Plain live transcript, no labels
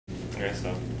Okay,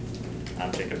 so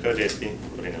I'm Jakub Kolodziejski.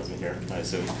 Everybody knows me here, I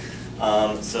assume.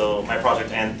 So my project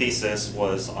and thesis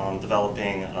was on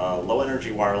developing a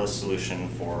low-energy wireless solution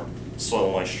for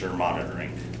soil moisture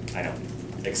monitoring. I know,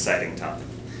 exciting topic.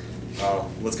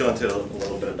 Let's go into a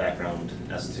little bit of background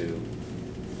as to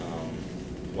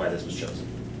why this was chosen.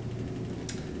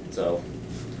 So,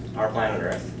 our planet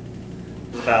Earth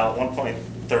is about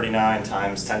 1.39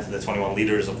 times 10 to the 21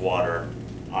 liters of water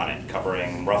on it,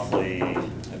 covering roughly,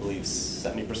 I believe,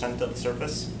 70% of the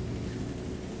surface.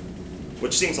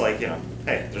 Which seems like, you know,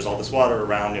 hey, there's all this water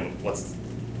around, and what's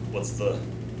the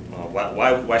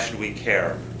why should we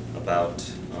care about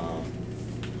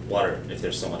water if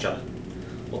there's so much of it?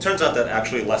 Well, it turns out that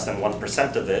actually less than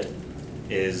 1% of it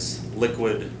is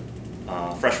liquid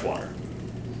fresh water.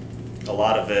 A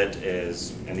lot of it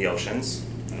is in the oceans,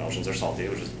 and oceans are salty,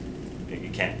 which is, you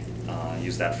can't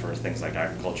use that for things like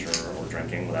agriculture or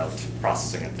drinking without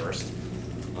processing it first.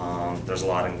 There's a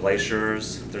lot in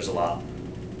glaciers, there's a lot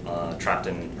trapped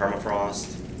in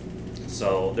permafrost.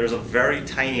 So there's a very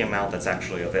tiny amount that's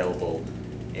actually available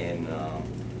in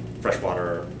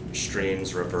freshwater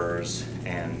streams, rivers,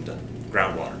 and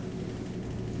groundwater.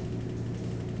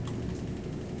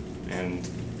 And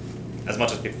as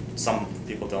much as some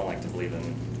people don't like to believe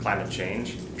in climate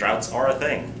change, droughts are a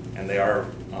thing, and they are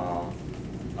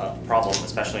a problem,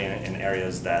 especially in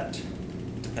areas that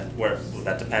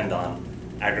depend on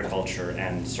agriculture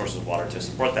and sources of water to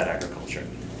support that agriculture.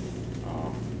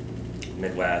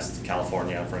 Midwest,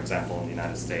 California, for example, in the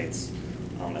United States,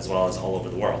 as well as all over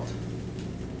the world.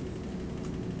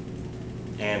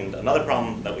 And another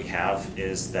problem that we have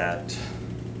is that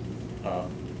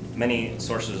many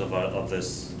sources of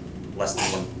this less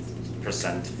than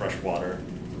 1% fresh water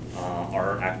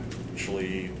are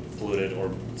actually polluted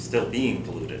or still being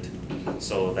polluted.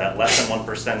 So that less than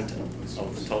 1%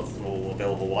 of the total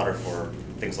available water for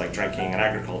things like drinking and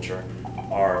agriculture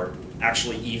are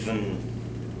actually even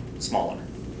smaller.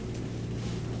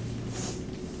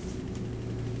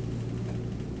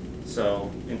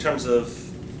 So in terms of,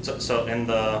 so in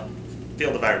the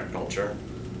field of agriculture,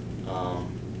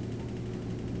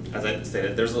 as I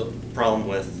stated, there's a problem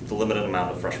with the limited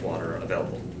amount of fresh water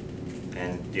available.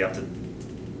 And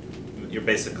you're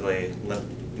basically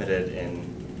limited in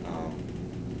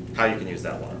how you can use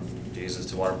that water. Do you use it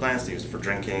to water plants? Do you use it for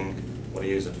drinking? What do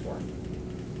you use it for?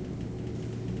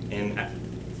 In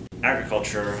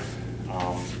agriculture,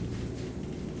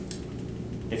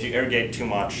 if you irrigate too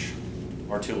much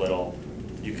or too little,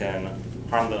 you can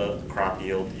harm the crop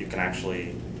yield. You can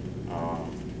actually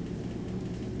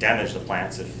damage the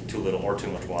plants if too little or too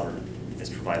much water is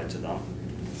provided to them.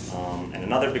 And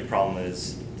another big problem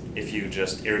is if you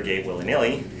just irrigate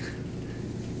willy-nilly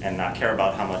and not care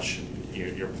about how much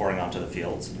you're pouring onto the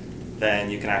fields, then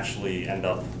you can actually end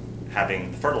up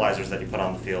having the fertilizers that you put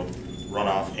on the field run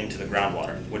off into the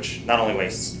groundwater, which not only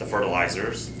wastes the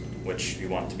fertilizers, which you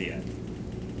want to be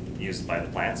used by the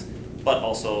plants, but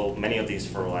also many of these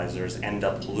fertilizers end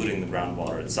up polluting the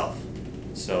groundwater itself.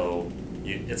 So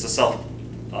it's a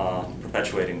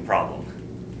self-perpetuating problem.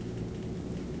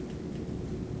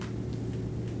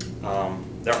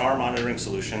 There are monitoring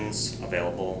solutions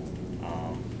available,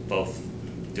 both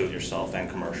do-it-yourself and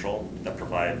commercial, that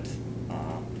provide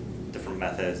different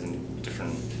methods and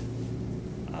different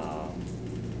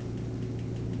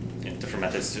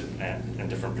methods and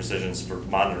different precisions for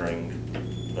monitoring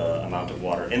the amount of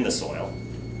water in the soil.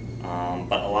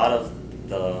 But a lot of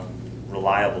the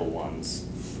reliable ones,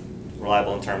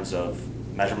 reliable in terms of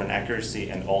measurement accuracy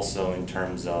and also in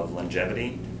terms of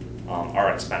longevity,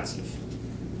 are expensive.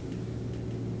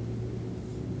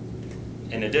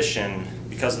 In addition,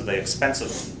 because of the expense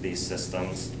of these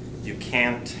systems, you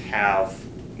can't have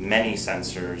many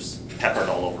sensors peppered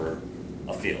all over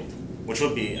a field, which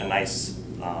would be a nice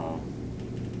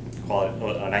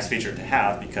feature to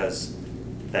have, because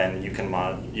then you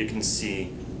can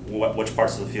see which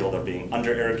parts of the field are being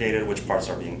under-irrigated, which parts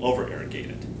are being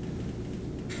over-irrigated.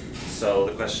 So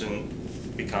the question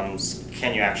becomes,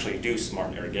 can you actually do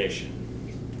smart irrigation?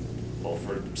 Well,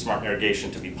 for smart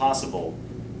irrigation to be possible,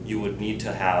 you would need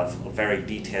to have a very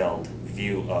detailed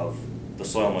view of the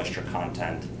soil moisture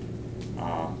content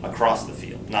across the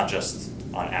field, not just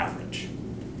on average.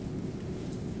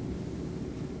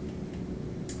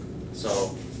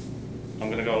 So I'm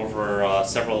going to go over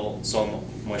several soil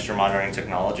moisture monitoring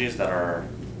technologies that are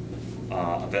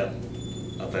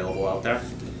available out there,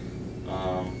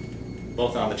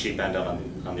 both on the cheap end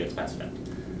and on the expensive end.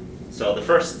 So the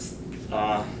first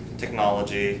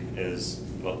technology is,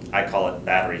 well, I call it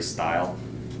battery style,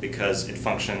 because it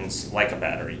functions like a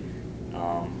battery.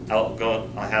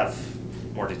 I have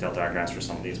more detailed diagrams for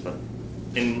some of these, but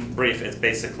in brief, it's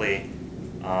basically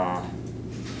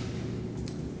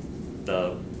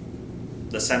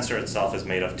the sensor itself is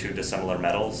made of two dissimilar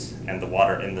metals, and the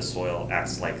water in the soil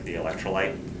acts like the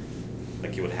electrolyte,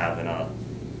 like you would have in a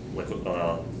liquid,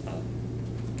 not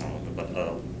liquid, but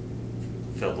a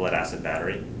filled lead acid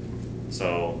battery.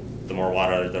 So the more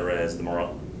water there is, the more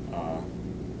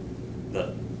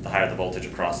the higher the voltage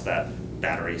across that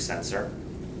battery sensor.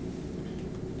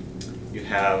 You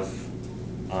have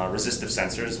resistive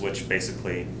sensors, which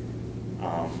basically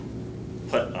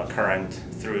put a current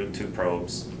through two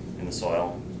probes in the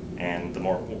soil, and the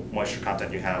more moisture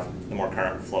content you have, the more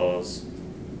current flows,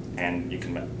 and you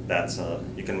can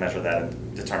measure that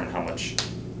and determine how much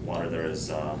water there is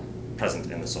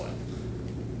present in the soil.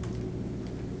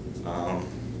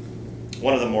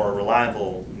 One of the more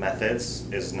reliable methods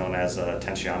is known as a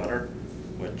tensiometer,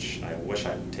 which I wish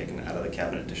I'd taken out of the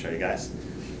cabinet to show you guys.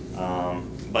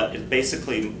 But it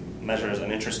basically measures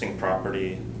an interesting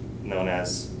property known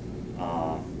as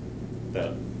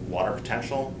the water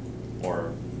potential,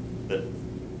 or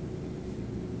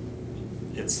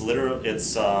it's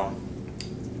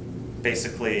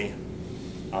basically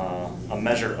a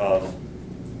measure of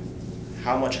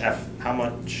how much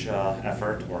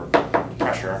effort or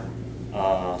pressure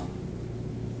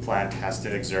plant has to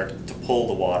exert to pull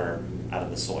the water out of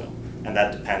the soil, and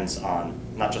that depends on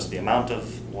not just the amount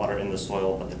of water in the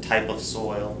soil, but the type of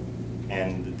soil,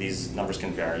 and these numbers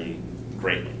can vary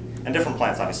greatly. And different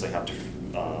plants obviously have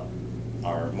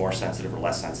are more sensitive or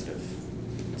less sensitive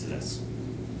to this.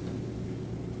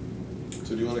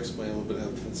 So do you want to explain a little bit how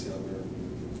the tensiometer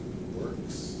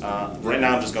works? Right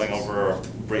now I'm just going over a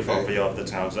brief overview of the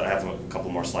technology. I have a couple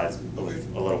more slides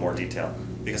with a little more detail,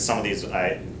 because some of these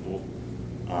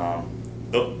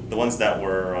the ones that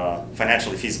were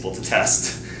financially feasible to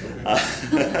test, I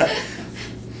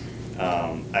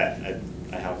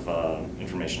have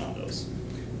information on those.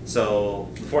 So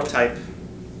the fourth type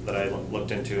that I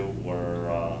looked into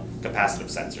were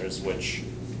capacitive sensors, which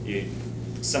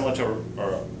similar to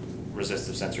a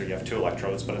resistive sensor, you have two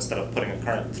electrodes, but instead of putting a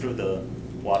current through the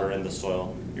water in the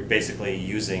soil, you're basically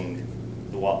using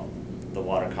the water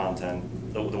content,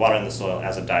 the water in the soil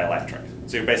as a dielectric.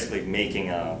 So you're basically making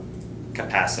a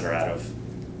capacitor out of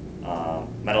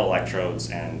metal electrodes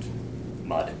and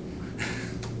mud.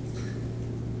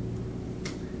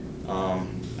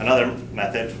 Another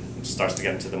method, which starts to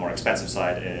get into the more expensive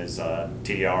side, is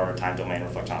TDR, or time domain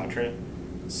reflectometry.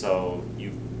 So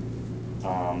you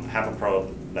have a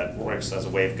probe that works as a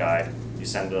waveguide. You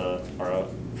send a RF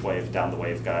wave down the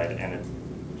waveguide, and it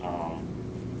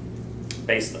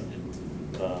based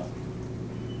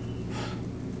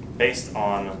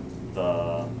on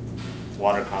the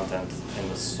water content in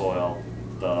the soil,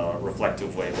 the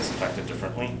reflective wave is affected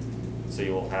differently. So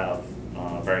you will have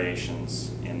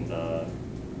variations in the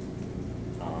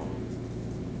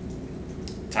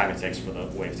time it takes for the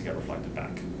wave to get reflected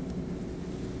back.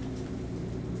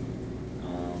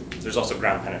 There's also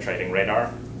ground penetrating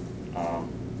radar,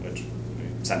 which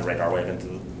we send a radar wave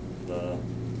into the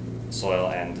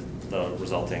soil, and the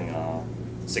resulting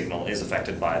signal is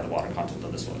affected by the water content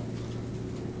of the soil.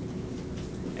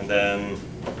 And then,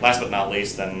 last but not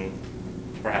least, and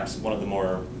perhaps one of the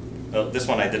more, this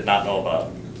one I did not know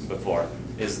about before,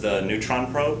 is the neutron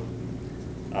probe,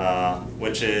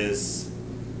 which is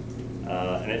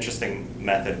an interesting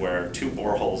method where two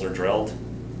boreholes are drilled,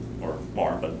 or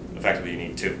more, but effectively you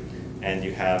need two. And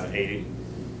you have a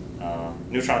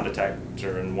neutron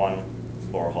detector in one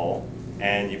borehole,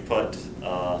 and you put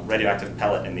a radioactive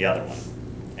pellet in the other one.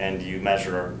 And you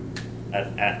measure,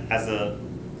 as the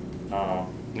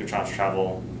neutrons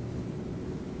travel,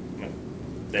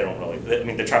 they don't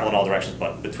really, they travel in all directions,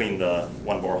 but between the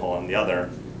one borehole and the other,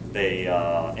 they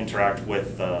interact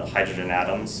with the hydrogen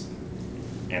atoms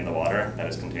in the water that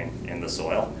is contained in the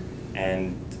soil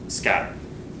and scatter.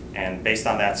 And based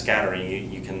on that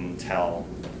scattering, you can tell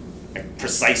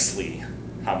precisely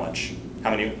how much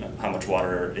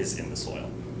water is in the soil.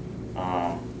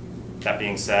 That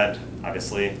being said,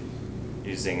 obviously,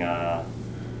 using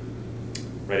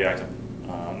radioactive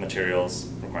materials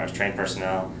requires trained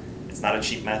personnel. It's not a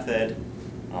cheap method.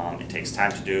 It takes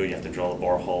time to do. You have to drill the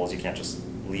boreholes. You can't just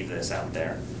leave this out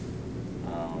there.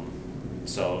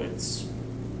 So it's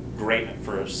great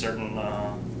for certain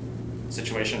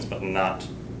situations, but not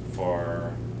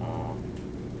for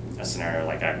a scenario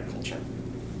like agriculture.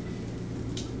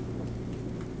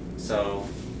 So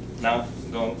now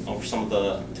going over some of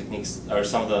the techniques, or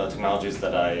some of the technologies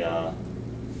that I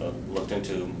looked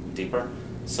into deeper.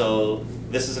 So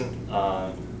this is an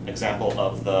example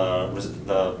of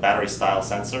the battery style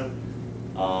sensor,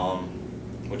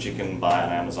 which you can buy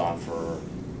on Amazon for,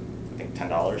 I think,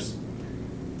 think $10.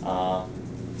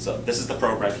 So this is the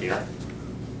probe right here.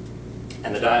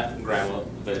 And the diagram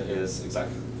of it is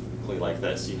exactly like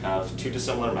this. You have two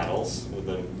dissimilar metals with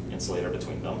an insulator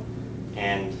between them.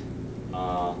 And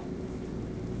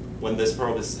when this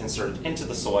probe is inserted into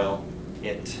the soil,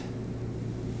 it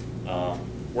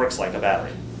works like a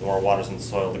battery. The more water's in the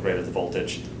soil, the greater the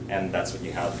voltage, and that's what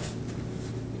you have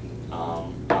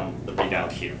on the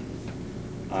readout here.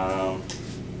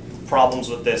 Problems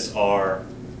with this are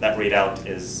that readout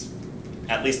is,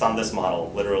 at least on this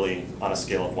model, literally on a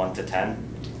scale of 1 to 10,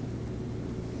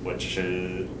 which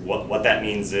what that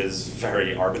means is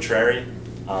very arbitrary.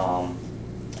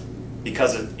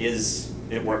 Because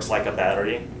it works like a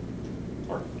battery,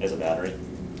 or is a battery,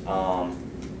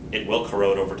 it will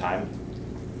corrode over time.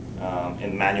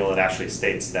 In the manual, it actually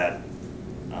states that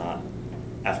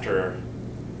after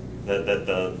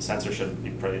the sensor should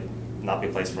not be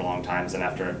placed for long times,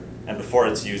 and before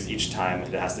it's used each time,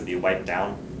 it has to be wiped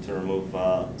down to remove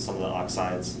some of the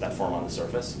oxides that form on the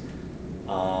surface.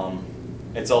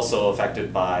 It's also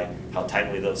affected by how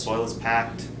tightly the soil is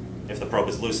packed. If the probe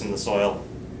is loose in the soil,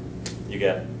 you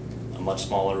get a much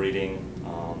smaller reading.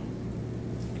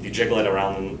 If you jiggle it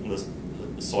around in the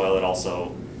soil,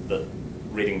 the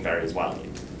reading varies wildly.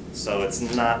 So it's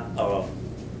not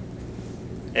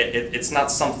it's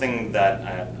not something that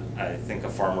I think a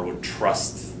farmer would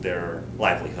trust their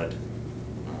livelihood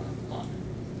on.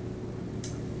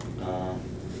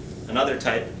 Another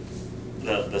type,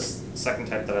 the second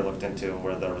type that I looked into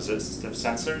were the resistive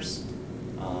sensors.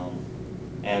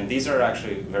 And these are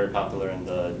actually very popular in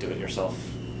the do-it-yourself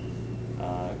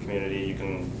community. You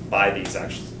can buy these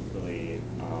actually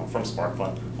from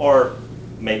SparkFun, or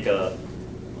make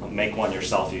one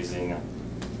yourself using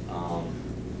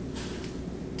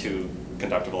two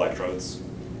conductive electrodes.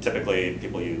 Typically,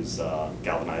 people use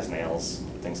galvanized nails,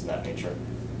 things of that nature.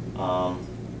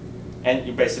 And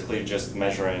you're basically just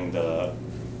measuring the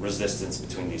resistance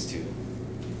between these two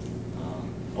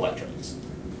electrodes.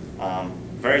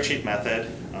 Very cheap method.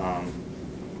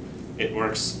 It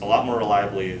works a lot more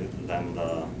reliably than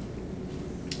the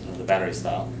battery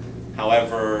style.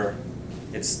 However,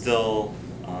 it still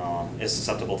is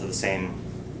susceptible to the same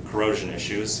corrosion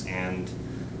issues, and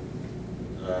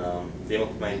the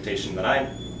implementation that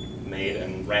I made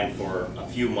and ran for a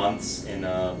few months in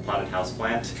a potted house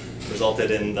plant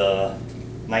resulted in the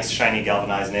nice shiny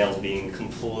galvanized nails being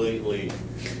completely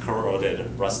corroded,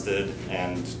 rusted,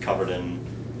 and covered in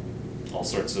all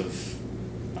sorts of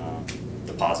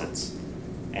deposits.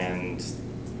 And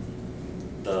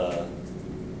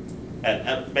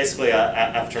basically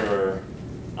after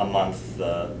a month,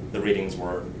 the readings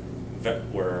were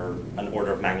an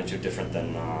order of magnitude different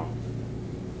than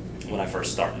when I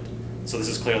first started. So this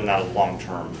is clearly not a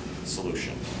long-term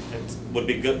solution. It would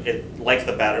be good, like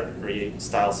the battery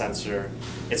style sensor,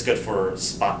 it's good for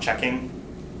spot checking.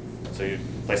 So you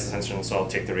place the sensor in the soil,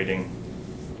 take the reading,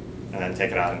 and then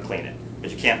take it out and clean it. But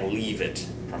you can't leave it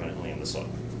permanently in the soil.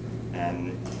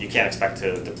 And you can't expect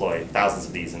to deploy thousands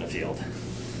of these in a field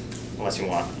unless you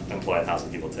want to employ 1,000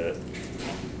 people to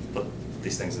put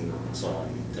these things in the soil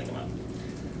and take them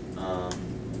out.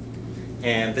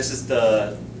 And this is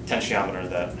the tensiometer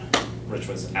that Rich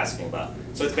was asking about.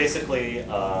 So it's basically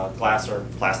a glass or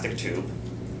plastic tube,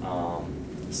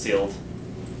 sealed,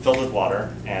 filled with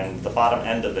water, and the bottom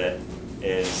end of it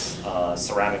is a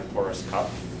ceramic porous cup.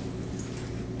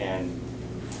 And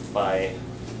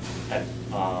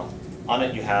on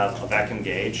it you have a vacuum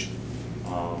gauge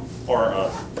or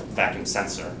a vacuum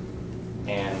sensor,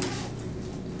 and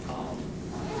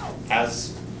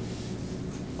as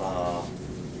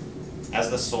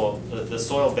the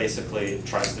soil basically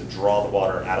tries to draw the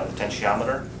water out of the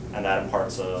tensiometer, and that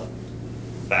imparts a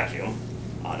vacuum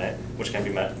on it, which can be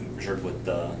measured with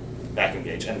the vacuum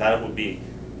gauge, and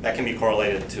that can be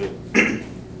correlated to,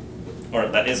 or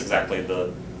that is exactly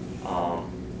the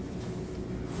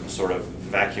sort of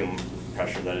vacuum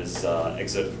pressure that is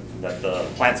that the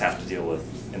plants have to deal with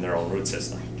in their own root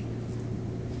system.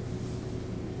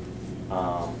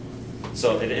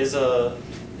 So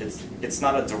it's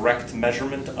not a direct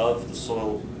measurement of the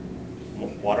soil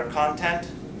water content,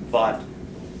 but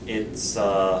it's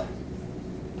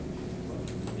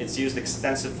used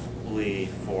extensively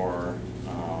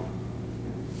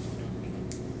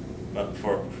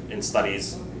in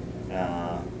studies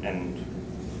and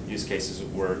use cases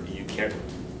where you care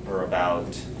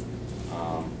about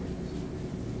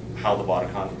how the water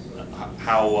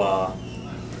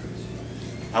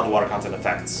content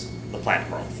affects the plant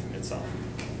growth itself.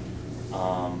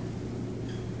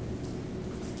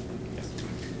 Yes.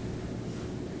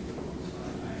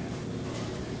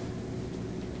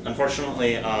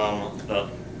 unfortunately, the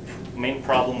main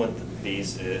problem with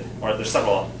these is, or there's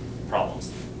several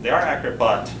problems. They are accurate,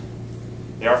 but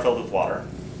they are filled with water,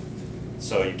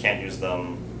 so you can't use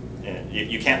them.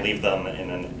 You can't leave them in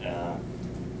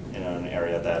an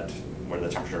area where the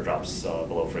temperature drops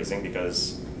below freezing,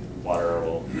 because water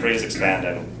will freeze, expand,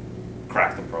 and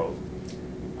crack the probe.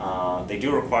 They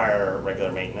do require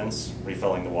regular maintenance,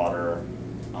 refilling the water,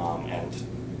 and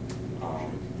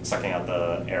sucking out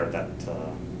the air that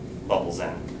bubbles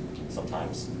in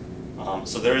sometimes.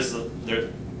 So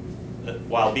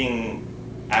while being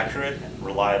accurate,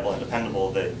 reliable, and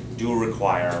dependable, they do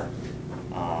require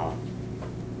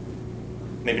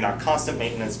maybe not constant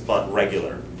maintenance, but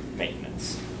regular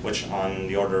maintenance, which on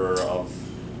the order of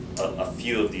a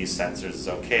few of these sensors is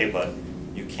okay, but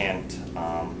you can't,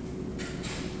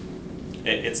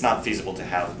 it's not feasible to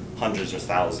have hundreds or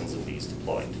thousands of these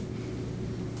deployed.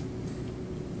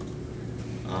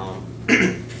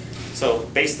 So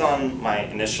based on my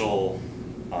initial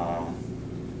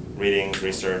readings,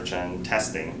 research, and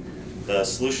testing, the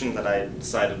solution that I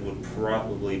decided would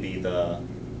probably be the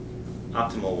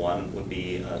optimal one would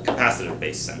be a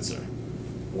capacitor-based sensor,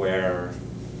 where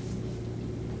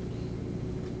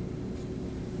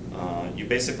you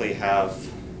basically have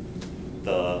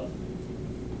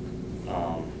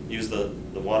use the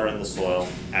water in the soil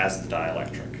as the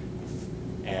dielectric,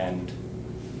 and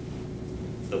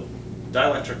the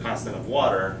dielectric constant of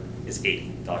water is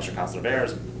 80. The dielectric constant of air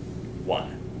is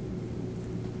 1.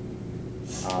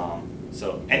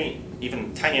 So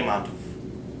even tiny amount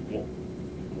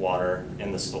of water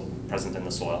present in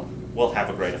the soil will have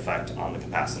a great effect on the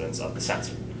capacitance of the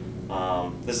sensor.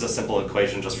 This is a simple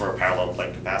equation just for a parallel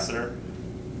plate capacitor,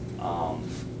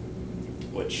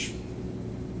 which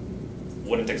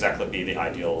wouldn't exactly be the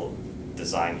ideal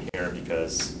design here,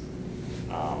 because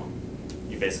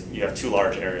you have two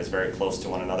large areas very close to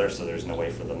one another, so there's no way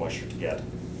for the moisture to get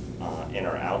in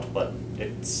or out. But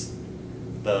it's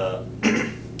the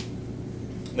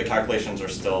calculations are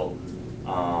still,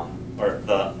 or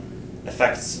the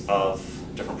effects of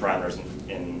different parameters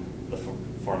in the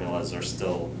formulas are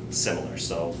still similar.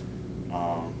 So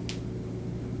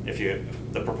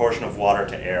the proportion of water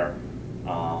to air,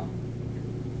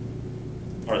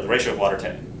 or the ratio of water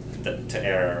to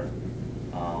air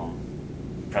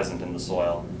present in the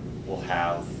soil will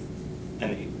have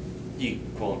an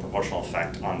equal and proportional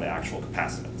effect on the actual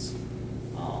capacitance.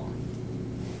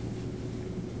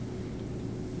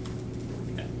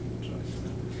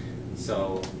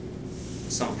 So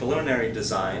some preliminary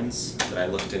designs that I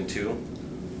looked into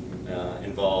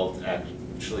involved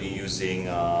actually using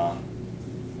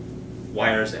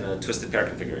wires in a twisted pair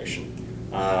configuration.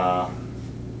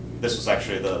 This was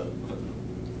actually the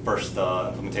first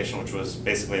implementation, which was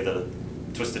basically the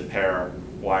twisted pair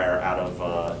wire out of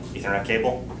Ethernet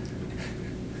cable,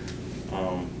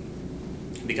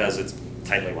 because it's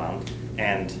tightly wound.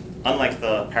 And unlike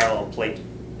the parallel plate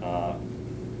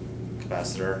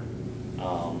capacitor,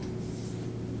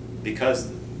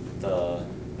 because the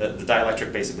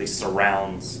dielectric basically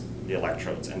surrounds the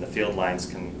electrodes, and the field lines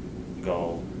can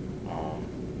go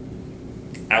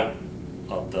out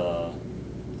of the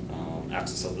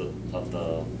axis of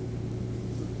the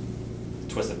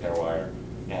twisted pair wire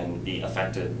and be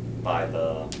affected by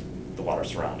the water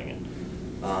surrounding it.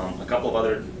 A couple of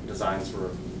other designs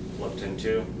were looked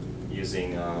into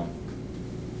using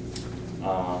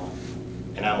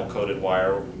enamel-coated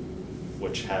wire,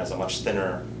 which has a much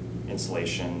thinner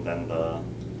insulation than the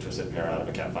twisted pair out of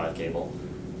a Cat5 cable.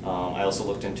 I also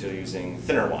looked into using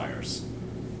thinner wires,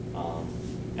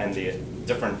 and the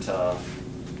different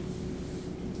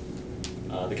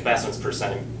the capacitance per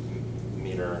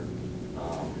centimeter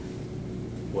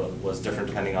was different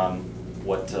depending on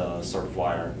what sort of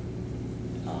wire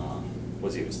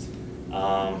was used.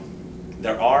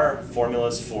 There are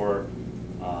formulas for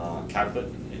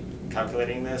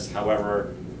calculating this.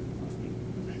 However,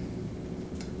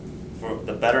 for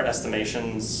the better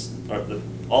estimations, or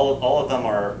all of them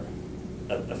are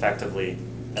effectively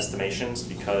estimations,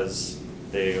 because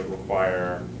they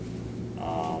require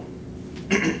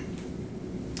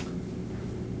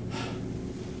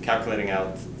calculating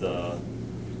out the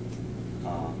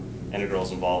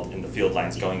integrals involved in the field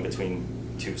lines going between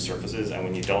two surfaces. And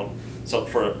when you don't, so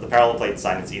for the parallel plate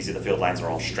design, it's easy. The field lines are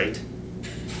all straight,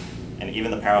 and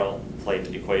even the parallel plate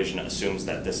equation assumes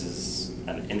that this is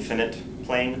an infinite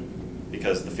plane,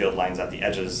 because the field lines at the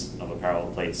edges of a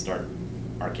parallel plate start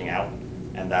arcing out,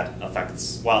 and that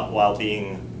affects, while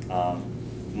being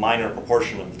minor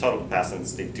proportion of the total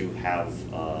capacitance, they do have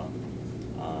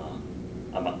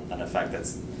an effect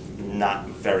that's not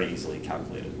very easily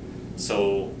calculated.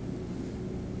 So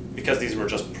because these were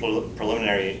just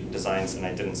preliminary designs and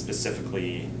I didn't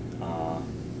specifically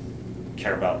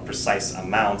care about precise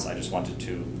amounts, I just wanted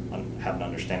to have an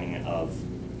understanding of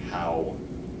how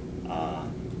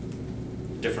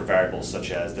different variables such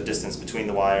as the distance between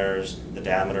the wires, the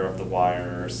diameter of the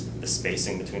wires, the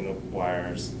spacing between the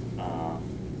wires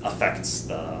affects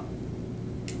the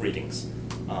readings.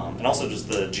 And also just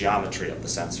the geometry of the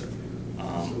sensor.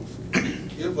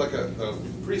 You have like a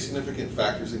pretty significant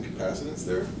factors in capacitance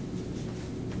there?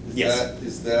 Yes.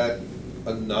 Is that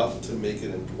enough to make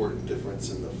an important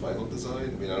difference in the final design?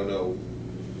 I mean, I don't know.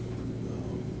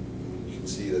 You can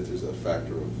see that there's a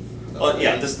factor of... Well,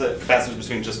 yeah, this is the capacitance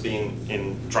between just being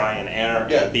in dry and air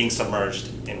and being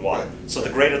submerged in water. Right. So the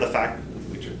greater the factor,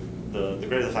 the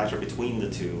greater the factor between the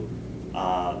two,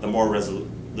 the more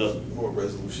more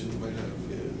resolution you might have.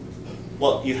 Yeah.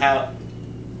 Well, you have,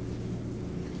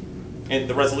 and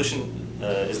the resolution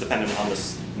is dependent on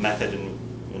this method in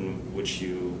which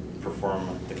you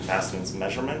perform the capacitance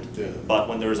measurement. Yeah. But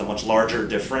when there is a much larger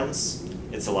difference,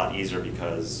 it's a lot easier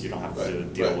because you don't have to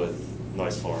deal with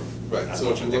noise floor. Right.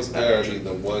 So if you look there, I mean,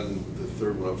 the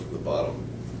third one up from the bottom,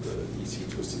 the ECE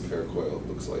twisted pair coil,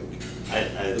 looks like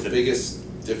the biggest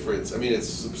difference. I mean, it's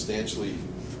substantially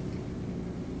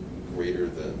greater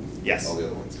than all the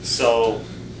other ones. So,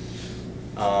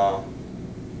 I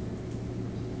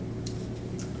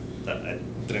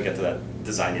didn't get to that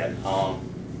design yet.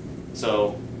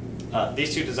 So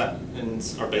these two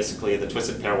designs are basically the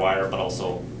twisted pair wire, but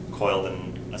also coiled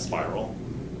in a spiral.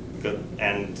 Good.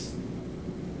 And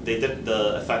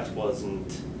the effect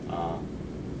wasn't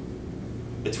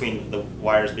between the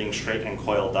wires being straight and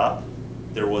coiled up.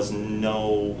 There was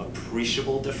no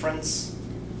appreciable difference,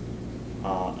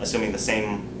 assuming the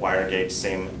same wire gauge,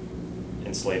 same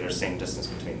insulator, same distance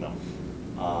between them.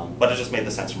 But it just made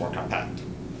the sensor more compact.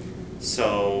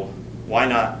 So why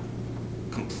not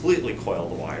completely coil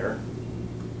the wire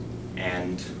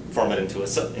and form it into a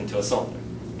cylinder?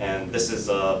 And this is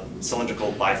a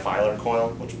cylindrical bifilar coil,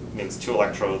 which means two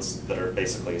electrodes that are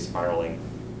basically spiraling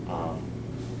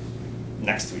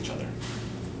next to each other.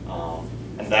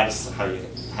 And that is how you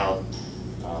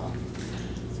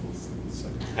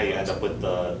end up with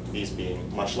these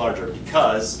being much larger,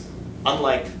 because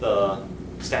unlike the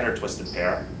standard twisted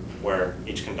pair, where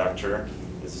each conductor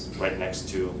is right next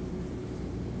to,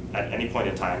 at any point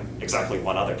in time, exactly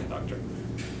one other conductor,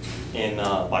 in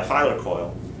a bifilar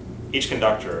coil, each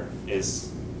conductor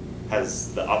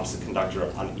has the opposite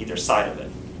conductor on either side of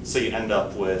it. So you end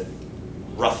up with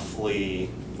roughly,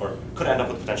 or could end up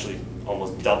with potentially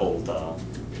almost double the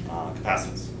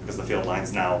capacitance, because the field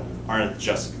lines now aren't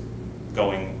just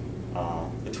going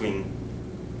between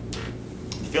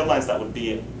the field lines that would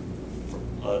be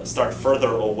start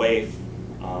further away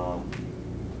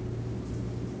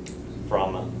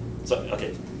from. So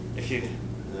okay, if you,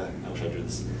 I wish I drew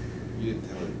this. You didn't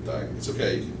have a diagram. It's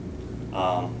okay.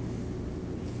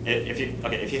 If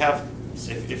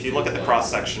you look at the cross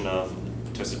section of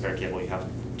a twisted pair cable, you have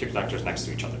two conductors next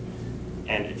to each other,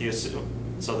 and if you assume,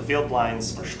 so the field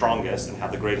lines are strongest and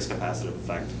have the greatest capacitive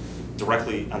effect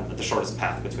directly at the shortest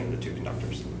path between the two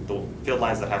conductors. The field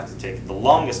lines that have to take the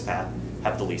longest path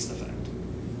have the least effect.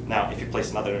 Now, if you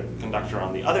place another conductor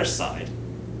on the other side,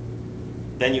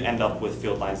 then you end up with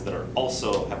field lines that are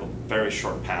also have a very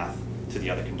short path to the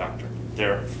other conductor.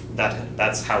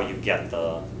 That's how you get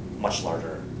the much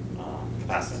larger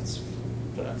capacitance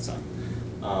for that side.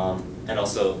 And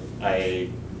also, I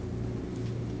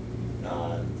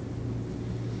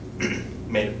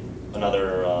made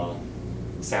another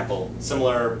sample,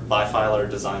 similar bifilar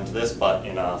design to this, but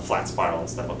in a flat spiral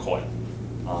instead of a coil,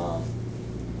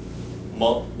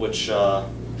 which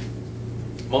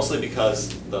mostly because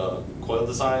the coil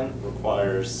design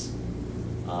requires,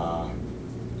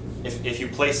 if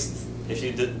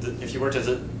you were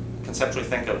to conceptually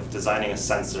think of designing a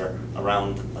sensor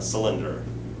around a cylinder,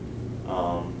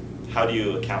 how do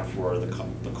you account for the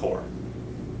core?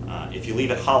 If you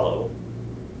leave it hollow,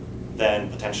 then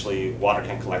potentially water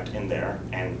can collect in there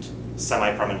and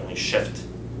semi-permanently shift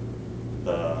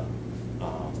the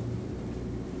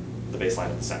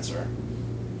baseline of the sensor.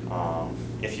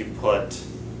 If you put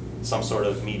some sort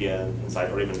of media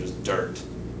inside, or even just dirt,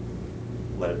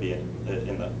 let it be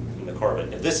in the core of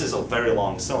it. If this is a very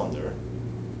long cylinder,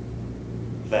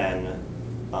 then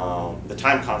the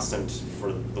time constant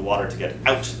for the water to get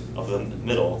out of the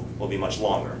middle will be much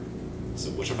longer,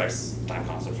 which affects the time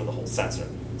constant for the whole sensor.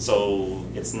 So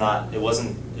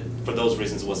for those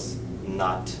reasons, it was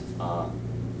not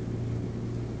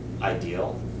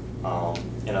ideal.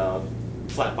 In a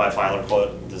flat bifilar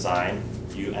coil design,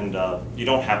 you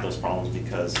don't have those problems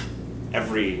because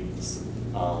every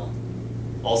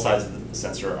all sides of the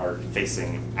sensor are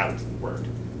facing outward.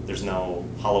 There's no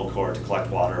hollow core to collect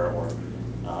water or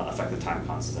affect the time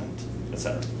constant,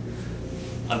 etc.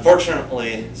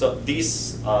 Unfortunately, so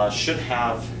these should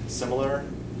have similar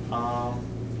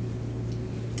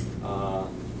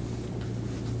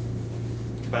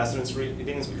capacitance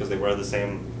readings because they were the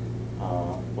same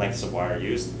lengths of wire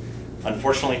used.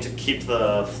 Unfortunately, to keep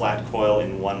the flat coil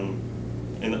in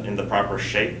the proper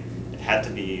shape, it had to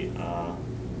be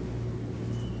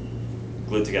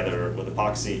glued together with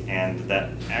epoxy, and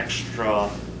that extra,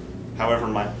 however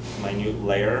minute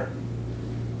layer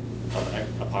of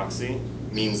epoxy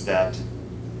means that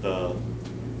the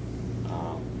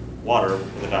water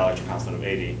with a dielectric constant of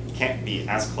 80 can't be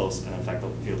as close and affect the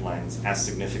field lines as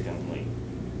significantly.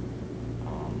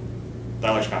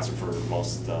 Dielectric constant for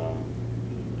most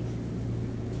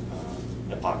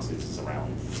epoxies is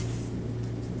around,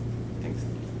 I think,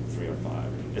 3 or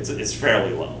 5. It's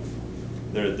fairly low.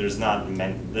 There's not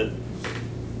many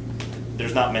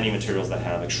materials that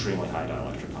have extremely high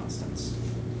dielectric constants.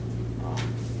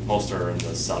 Most are in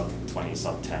the sub 20,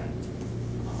 sub 10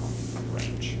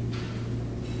 range.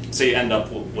 So you end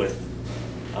up with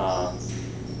a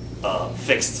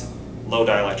fixed low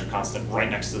dielectric constant right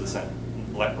next to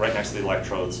the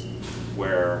electrodes,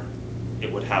 where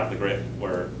it would have the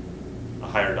where a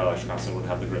higher dielectric constant would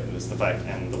have the greatest effect,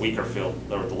 and the weaker field,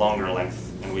 or the longer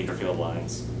length and weaker field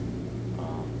lines,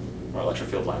 or electric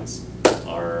field lines,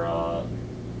 are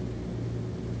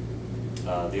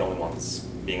the only ones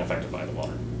being affected by the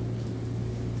water.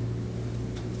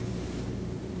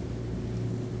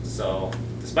 So,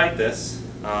 despite this,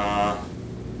 I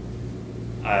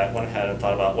went ahead and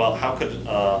thought about, well, how could,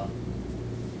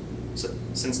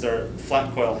 since their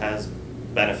flat coil has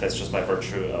benefits just by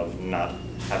virtue of not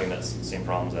having the same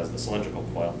problems as the cylindrical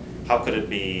coil, how could it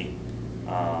be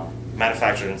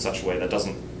manufactured in such a way that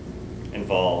doesn't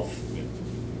involve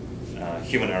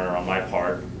human error on my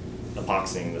part,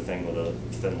 epoxying the thing with a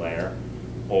thin layer,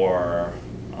 or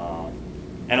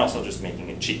and also just making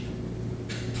it cheap.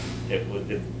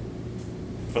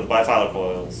 For the bifilar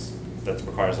coils, that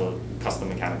requires a custom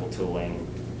mechanical tooling,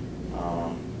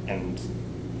 and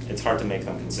it's hard to make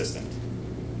them consistent.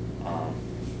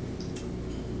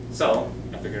 So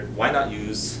I figured, why not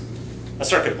use a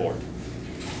circuit board?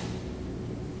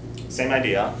 Same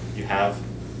idea. You have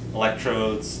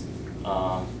electrodes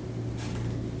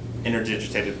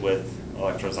interdigitated with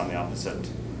electrodes on the opposite,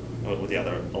 with the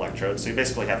other electrode. So you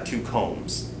basically have 2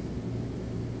 combs.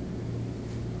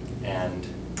 And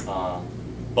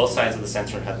both sides of the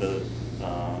sensor had the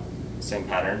same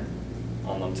pattern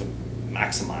on them to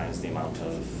maximize the amount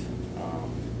of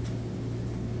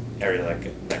area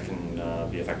that can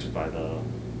be affected by the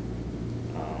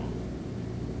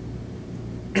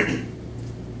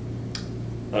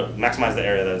maximize the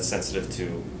area that is sensitive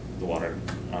to the water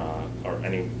or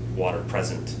any water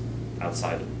present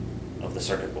outside of the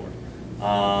circuit board.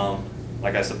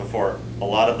 Like I said before, a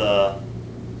lot of the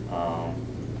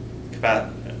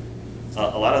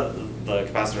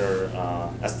capacitor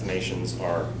estimations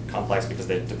are complex because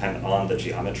they depend on the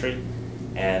geometry,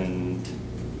 and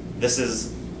this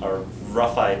is a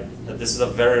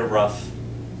very rough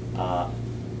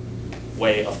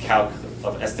way of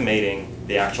estimating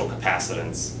the actual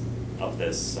capacitance of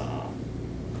this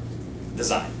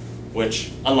design,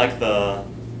 which, unlike the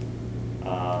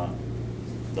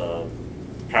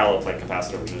parallel plate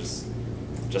capacitor, which is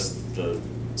just the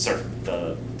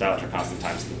dielectric constant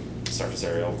times the surface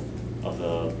area of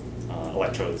the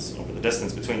electrodes over the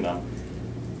distance between them,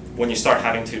 when you start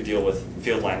having to deal with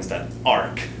field lines that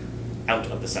arc out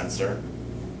of the sensor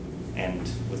and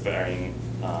with varying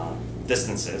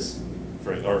distances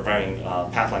or varying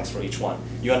path lengths for each one,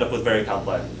 you end up with fairly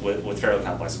complex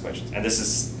equations. And this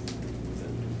is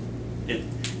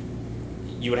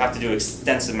you would have to do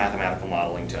extensive mathematical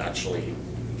modeling to actually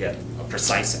get a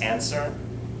precise answer.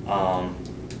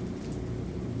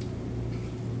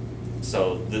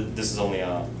 So this is only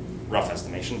a rough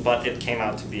estimation, but it came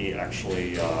out to be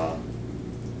actually a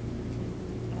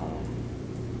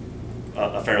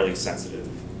fairly sensitive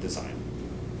design.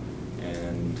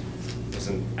 And there's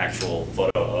an actual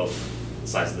photo of the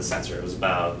size of the sensor. It was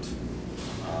about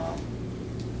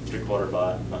 3/4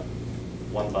 by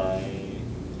 1 by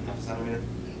 1/2 centimeter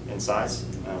in size.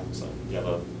 So you have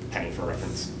a penny for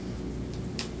reference.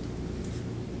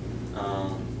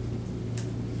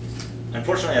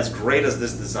 Unfortunately, as great as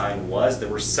this design was, there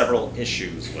were several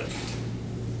issues with it.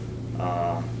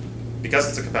 Because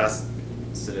it's a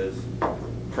capacitive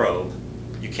probe,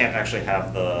 you can't actually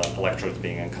have the electrodes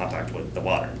being in contact with the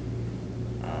water.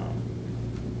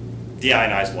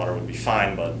 Deionized water would be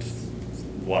fine, but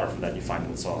water that you find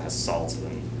in the soil has salts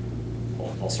and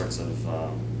all sorts of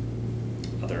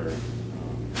other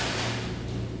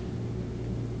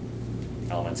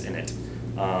elements in it,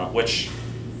 which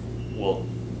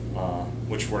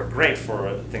work great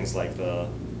for things like the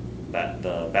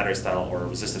battery style or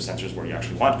resistive sensors where you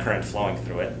actually want current flowing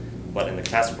through it, but in the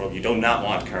capacitor world you do not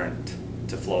want current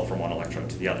to flow from one electrode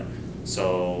to the other.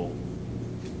 So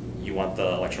you want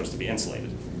the electrodes to be insulated.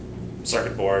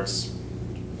 Circuit boards,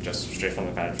 just straight from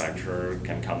the manufacturer,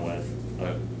 can come with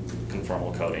a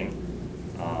conformal coating.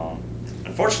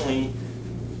 Unfortunately,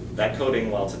 that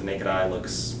coating, while to the naked eye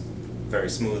looks very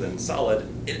smooth and solid,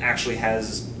 it actually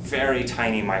has very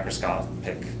tiny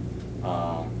microscopic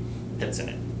pits in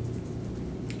it,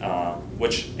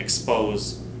 which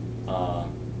expose,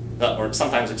 or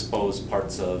sometimes expose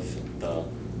parts of the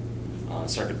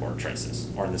circuit board traces,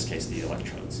 or in this case, the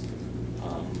electrodes.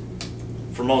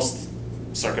 For most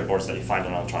circuit boards that you find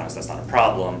in electronics, that's not a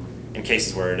problem. In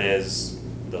cases where it is,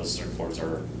 those circuit boards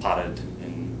are potted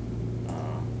in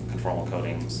conformal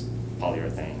coatings,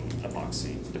 polyurethane,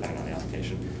 epoxy, depending on the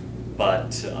application.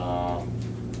 But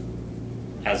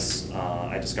as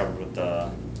I discovered with the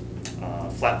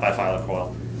flat bifilar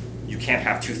coil, you can't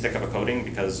have too thick of a coating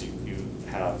because you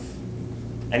have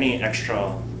any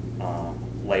extra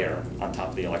layer on top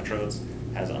of the electrodes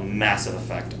has a massive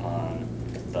effect on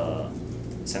the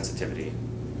sensitivity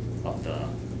of the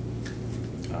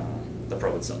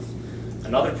probe itself.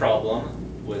 Another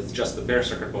problem with just the bare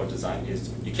circuit board design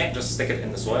is you can't just stick it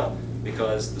in the soil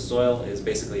because the soil is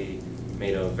basically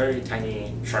made of very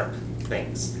tiny, sharp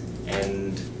things.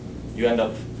 And you end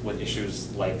up with issues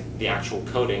like the actual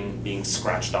coating being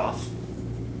scratched off.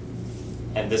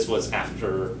 And this was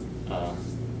after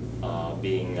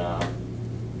being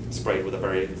sprayed with a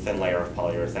very thin layer of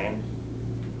polyurethane.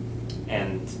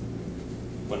 And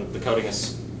when the coating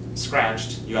is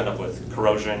scratched, you end up with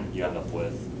corrosion, you end up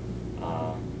with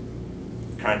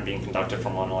current being conducted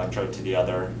from one electrode to the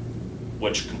other,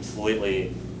 which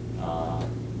completely,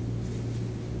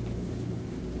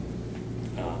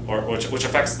 which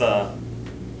affects the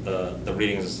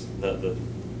readings, the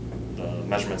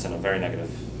measurements in a very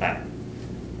negative manner.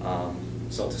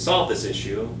 So to solve this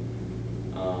issue,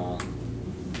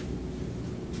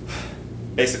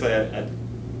 basically I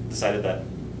decided that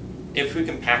if we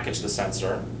can package the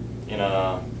sensor in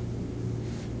a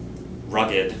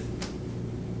rugged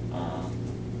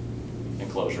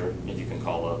enclosure, if you can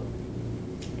call a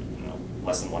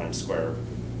less than 1 inch square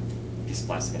piece of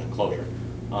plastic an enclosure,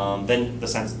 then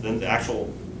the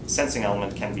actual sensing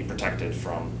element can be protected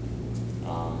from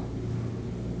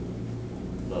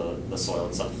the soil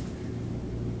itself.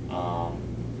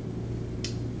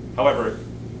 However,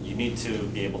 you need to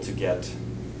be able to get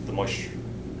the moisture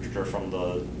from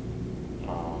the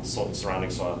surrounding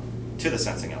soil to the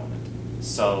sensing element.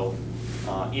 So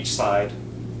each side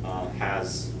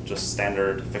has just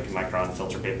standard 50 micron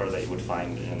filter paper that you would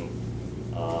find in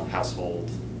a household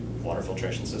water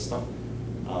filtration system.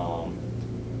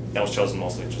 That was chosen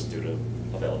mostly just due to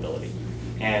availability.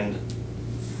 And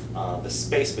the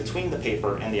space between the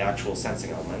paper and the actual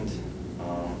sensing element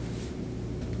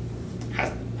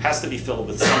has to be filled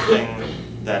with something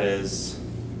that is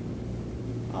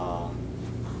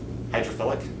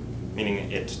hydrophilic,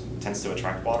 meaning it tends to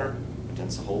attract water, it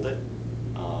tends to hold it,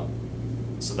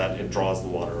 so that it draws the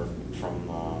water from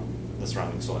the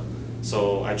surrounding soil.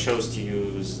 So I chose to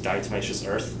use diatomaceous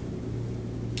earth,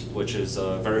 which is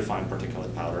a very fine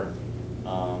particulate powder.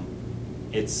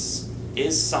 It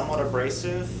is somewhat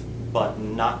abrasive, but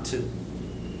not to,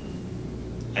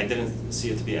 I didn't see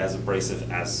it to be as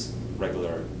abrasive as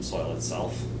regular soil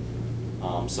itself.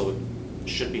 So it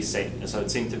should be safe. So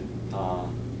it seemed to,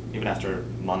 even after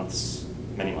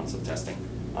many months of testing,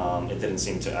 it didn't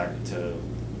seem to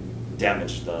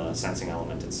damage the sensing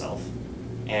element itself.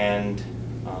 And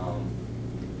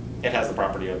it has the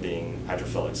property of being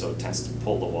hydrophilic, so it tends to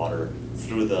pull the water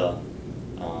through the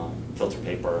filter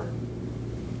paper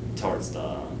towards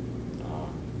the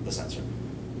sensor.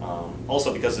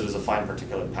 Also, because it is a fine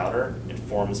particulate powder, it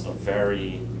forms a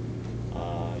very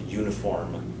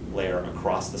uniform layer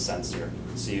across the sensor,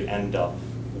 so you end up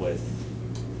with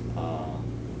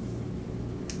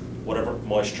whatever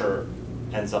moisture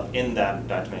ends up in that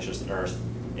diatomaceous earth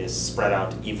is spread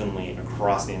out evenly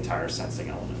across the entire sensing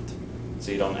element.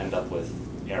 So you don't end up with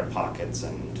air pockets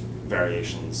and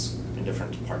variations in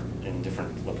different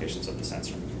locations of the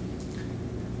sensor.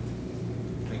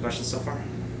 Any questions so far?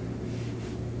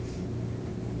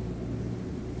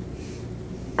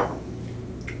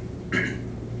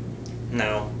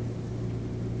 Now,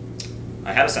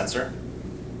 I had a sensor.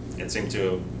 It seemed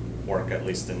to work, at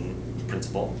least in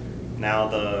principle. Now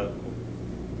the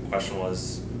question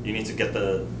was you need to get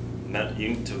you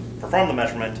need to perform the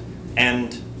measurement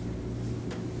and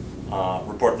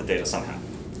report the data somehow.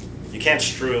 You can't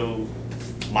strew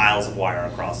miles of wire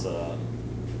across a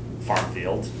farm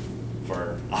field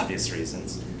for obvious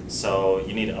reasons. So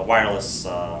you need a wireless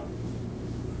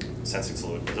sensing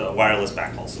solution, a wireless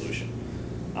backhaul solution.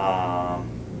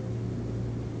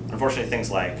 Unfortunately,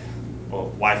 things like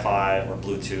Wi-Fi or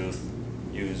Bluetooth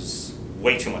use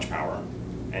way too much power,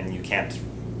 and you can't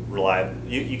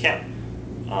you can't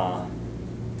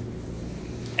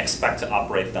expect to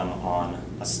operate them on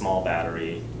a small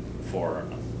battery for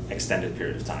an extended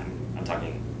period of time. I'm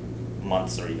talking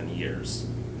months or even years,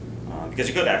 because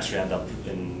you could actually end up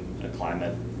in a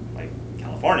climate like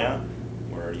California,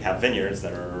 where you have vineyards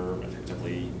that are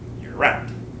effectively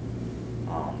year-round.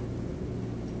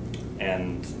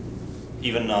 And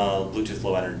even Bluetooth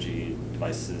low energy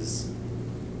devices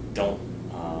don't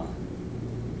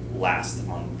last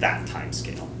on that time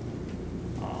scale.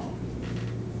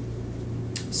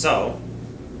 So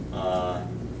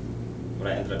what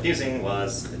I ended up using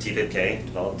was the TPIP-K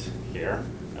developed here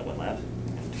at WINLAB.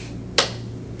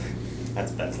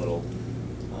 That's Ben's little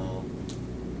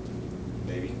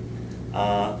baby.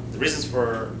 The reasons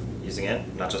for using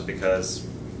it, not just because,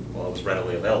 well, it was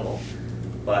readily available,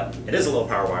 but it is a low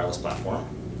power wireless platform,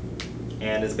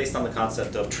 and it's based on the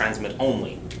concept of transmit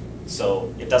only.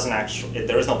 So it doesn't actually,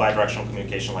 there is no bidirectional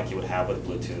communication like you would have with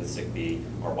Bluetooth, Zigbee,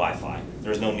 or Wi-Fi.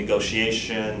 There's no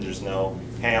negotiation, there's no,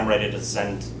 hey, I'm ready to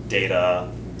send data,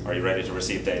 are you ready to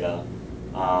receive data?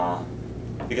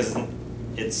 Because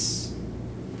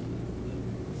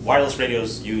wireless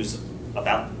radios use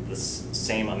about the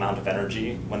same amount of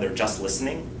energy when they're just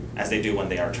listening as they do when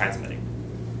they are transmitting.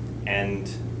 And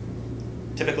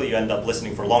typically you end up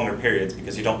listening for longer periods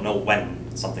because you don't know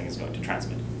when something is going to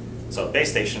transmit. So a base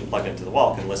station plugged into the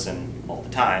wall can listen all the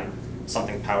time.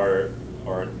 Something powered,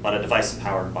 but a device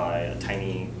powered by a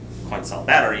tiny coin cell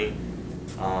battery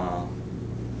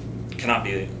cannot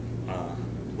be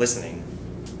listening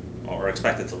or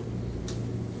expected to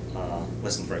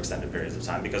listen for extended periods of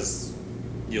time, because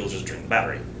you'll just drain the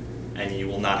battery and you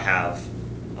will not have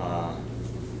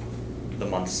the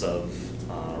months of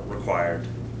required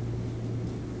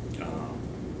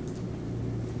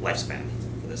lifespan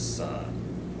for this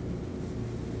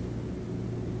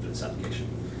application.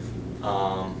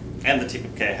 And the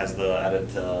TPIP-K has the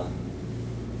added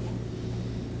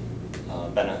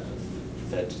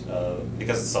benefit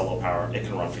because it's so low power, it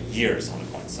can run for years on a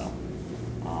coin cell.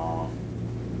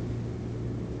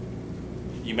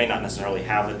 You may not necessarily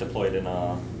have it deployed in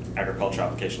an agriculture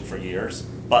application for years,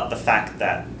 but the fact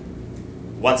that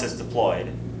once it's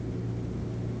deployed,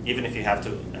 even if you have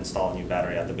to install a new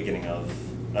battery at the beginning of,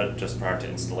 just prior to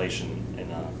installation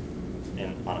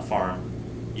on a farm,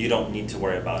 you don't need to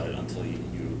worry about it until you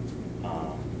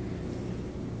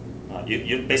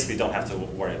basically don't have to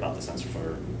worry about the sensor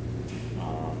for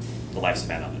the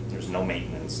lifespan of it. There's no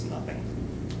maintenance, nothing.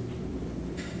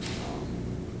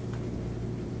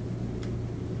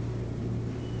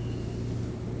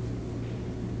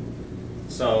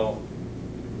 So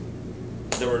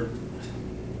there were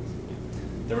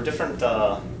different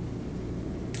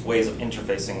ways of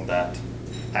interfacing that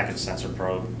package sensor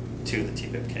probe to the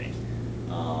TPIP-K,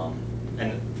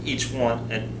 and each one,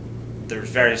 there's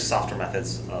various software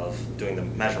methods of doing the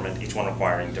measurement, each one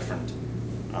requiring different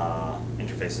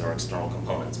interfaces or external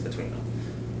components between them.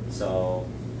 So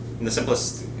in the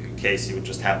simplest case, you would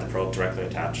just have the probe directly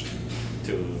attached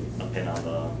to a pin on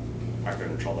the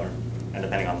microcontroller, and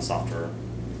depending on the software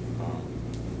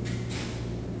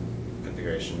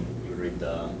configuration, you would read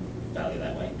the value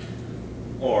that way.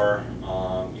 Or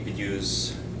you could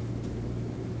use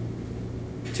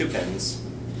two pins,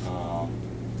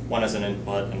 one as an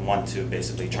input and one to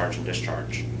basically charge and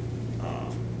discharge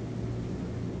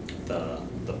the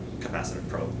capacitor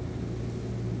probe.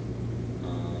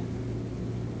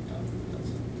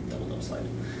 Double slide.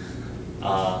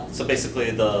 So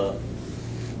basically the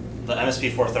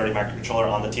MSP430 microcontroller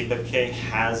on the TPIP-K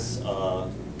has a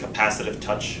capacitive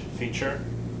touch feature,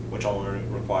 which only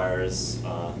requires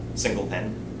single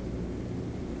pin.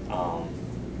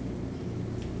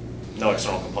 No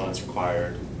external components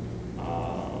required.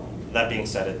 That being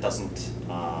said, it doesn't,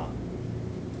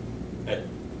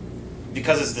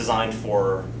 because it's designed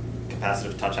for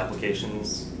capacitive touch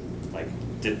applications, like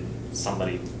did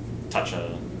somebody touch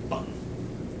a button,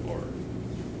 or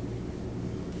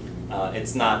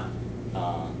it's not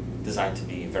designed to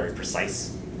be very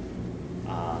precise.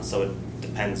 So it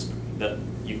depends.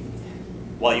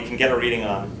 While you can get a reading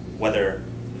on whether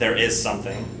there is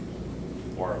something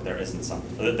or there isn't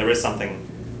something, there is something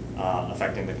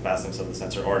affecting the capacitance of the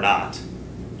sensor or not,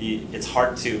 it's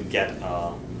hard to get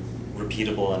a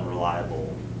repeatable and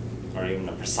reliable, or even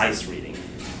a precise reading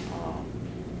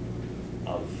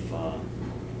of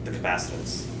the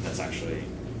capacitance that's actually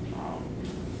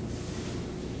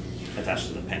attached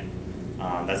to the pin.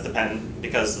 That's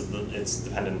because it's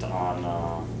dependent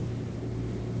on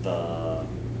the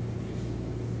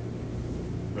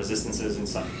resistances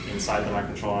inside the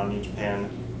microcontroller on each pin,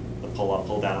 the pull-up,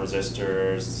 pull-down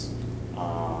resistors,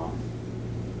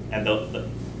 and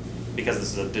because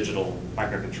this is a digital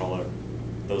microcontroller,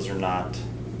 those are not.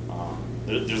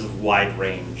 There's a wide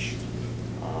range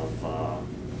of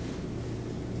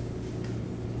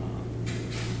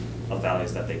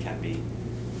values that they can be.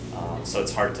 So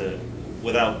it's hard to,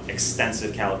 without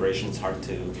extensive calibration, it's hard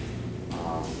to.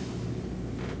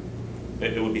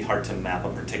 It would be hard to map a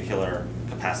particular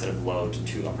capacitive load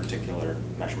to a particular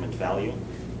measurement value,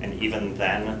 and even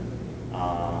then,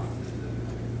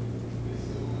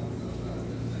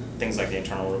 things like the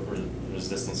internal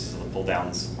resistances of the pull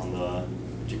downs on the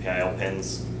GPIO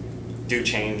pins do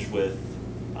change with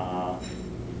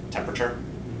temperature,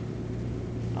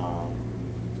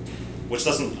 which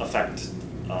doesn't affect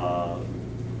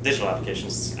digital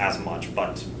applications as much,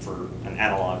 but for an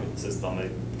analog system,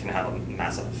 it can have a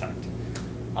massive effect.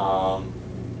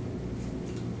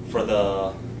 For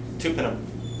the 2-pin,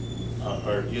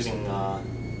 or using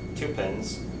 2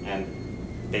 pins and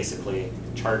basically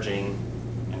charging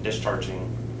and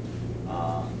discharging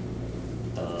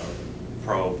the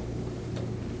probe,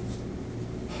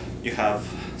 you have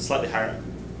slightly higher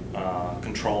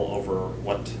control over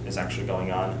what is actually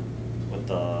going on with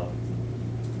the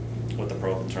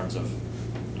probe in terms of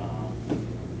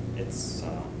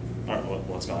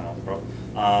what's going on with the probe.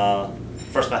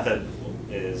 First method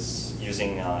is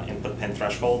using input pin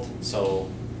threshold. So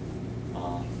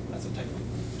that's a technique.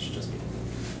 It should just be.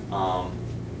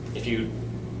 If you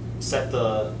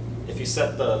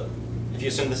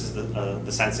assume this is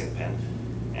the sensing pin,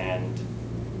 and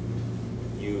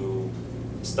you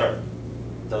start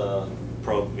the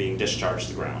probe being discharged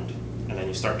to ground, and then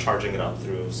you start charging it up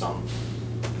through some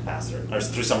capacitor, or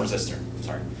through some resistor,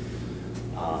 sorry,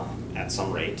 at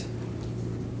some rate.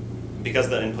 Because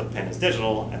the input pin is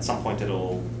digital, at some point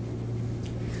it'll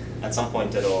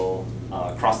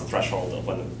cross the threshold of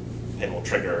when the pin will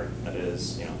trigger, that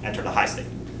is, enter the high state.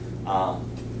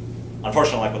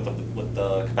 Unfortunately, like with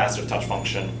the capacitive touch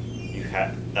function,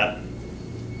 that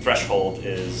threshold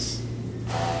is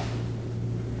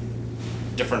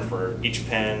different for each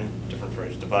pin, different for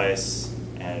each device,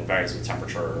 and varies with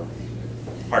temperature.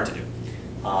 Hard to do.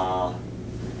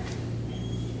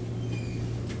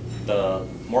 The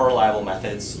more reliable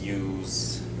methods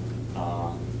use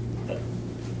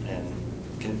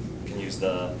can use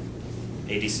the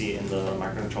ADC in the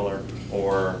microcontroller,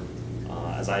 or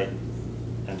as I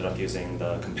ended up using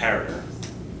the comparator,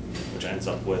 which ends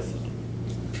up with,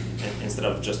 instead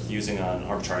of just using an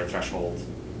arbitrary threshold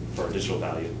for a digital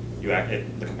value,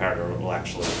 the comparator will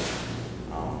actually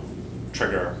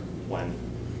trigger when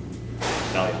the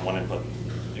value on one input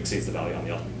exceeds the value on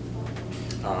the other.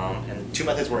 And 2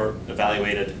 methods were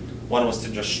evaluated. One was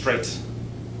to just straight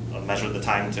measure the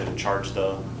time to charge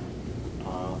the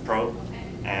probe,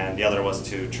 and the other was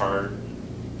to charge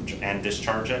and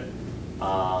discharge it.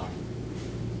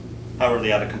 However,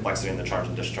 the added complexity in the charge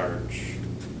and discharge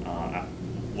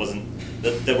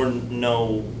there were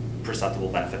no perceptible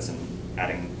benefits in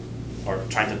adding or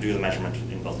trying to do the measurement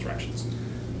in both directions.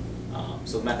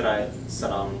 So the method I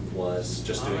set on was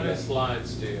just doing it. How many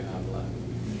slides do you have left?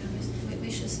 Yeah,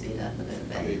 we should speed up a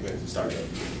little bit. Start it.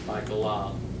 Like a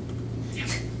lot.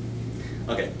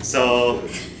 Okay, so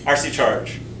RC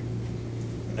charge.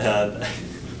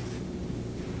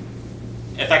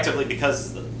 Effectively,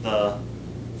 because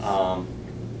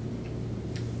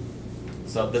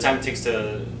so the time it takes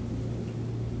to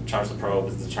charge the probe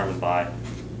is determined by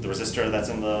the resistor that's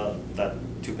in that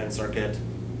 2-pin circuit,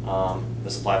 the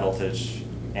supply voltage,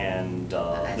 and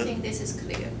I think this is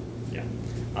clear. Yeah.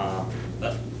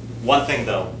 One thing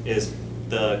though is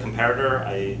the comparator.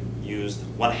 I used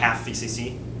 1/2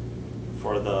 VCC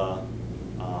for the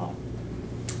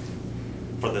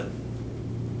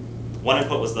one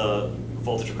input was the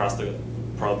voltage across the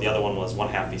probe. The other one was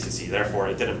 1/2 VCC. Therefore,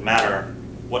 it didn't matter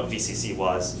what VCC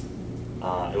was.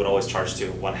 It would always charge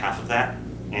to 1/2 of that,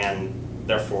 and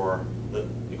therefore the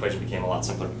equation became a lot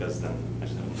simpler because then I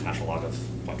just have a natural log of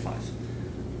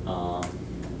 0.5.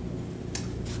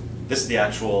 This is the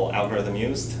actual algorithm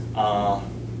used.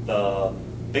 The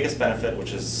biggest benefit,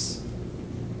 which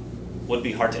would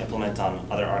be hard to implement on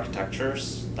other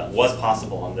architectures, that was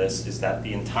possible on this, is that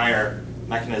the entire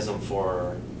mechanism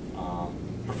for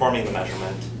performing the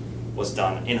measurement was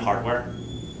done in hardware.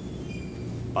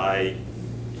 by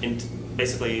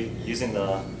basically using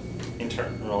the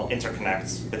internal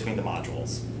interconnects between the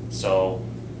modules. So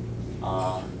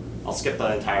I'll skip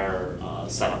the entire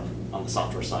setup on the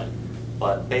software side,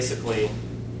 but basically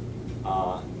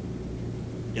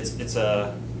it's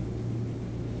a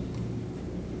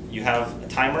you have a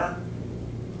timer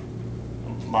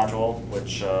module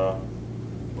which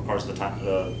records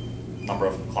the number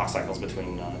of clock cycles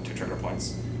between two trigger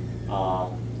points.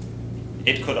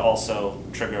 It could also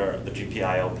trigger the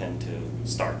GPIO pin to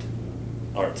start,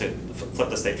 or to flip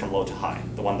the state from low to high,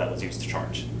 the one that was used to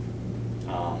charge.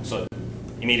 So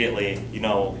immediately you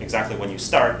know exactly when you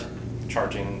start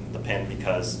charging the pin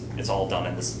because it's all done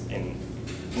in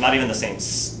not even the same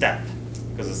step,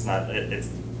 because it's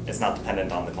not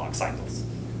dependent on the clock cycles.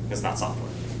 It's not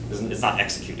software. It's not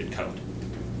executed code.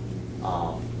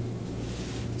 So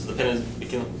the pin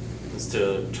begins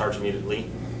to charge immediately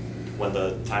when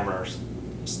the timer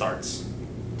starts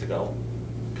to go,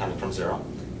 counting from 0,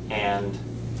 and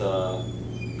the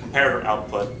comparator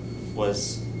output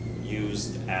was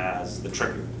used as the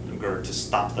trigger to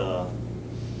stop the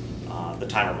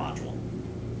timer module.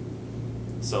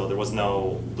 So there was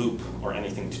no loop or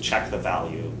anything to check the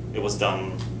value. It was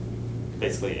done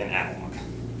basically in analog,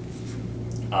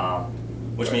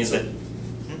 which Right, means so- that.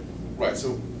 Right,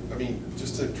 so, I mean,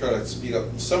 just to try to speed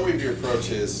up, the summary of your approach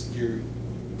is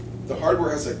the hardware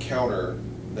has a counter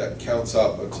that counts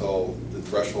up until the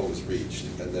threshold is reached,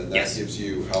 and then that Yes. gives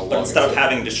you how long. But instead of it's-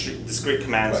 having discrete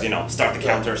commands, Right. you know, start the Right.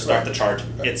 counter, start Right. the charge,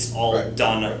 Right. it's all Right.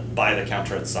 done Right. by the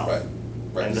counter itself. Right,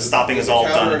 right. And the So stopping there's is a all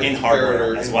counter done and a in hardware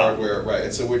comparator as in well. hardware, right,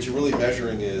 and so what you're really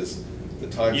measuring is the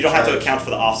time. You don't have to charge. account for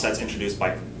the offsets introduced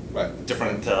by Right.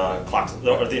 different clocks,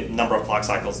 or the number of clock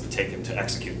cycles taken to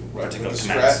execute Right, but particular the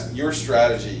commands. your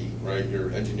strategy, right,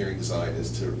 your engineering design is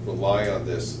to rely on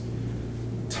this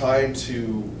time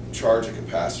to charge a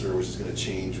capacitor, which is gonna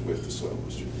change with the soil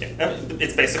moisture. Yeah, I mean,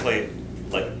 it's basically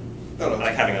like No.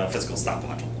 like having a physical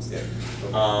stopwatch almost. Yeah.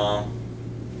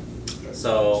 Okay.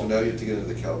 So now you have to get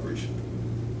into the calibration.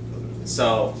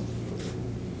 So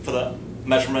for the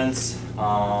measurements,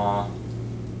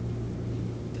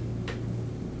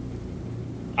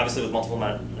 obviously with multiple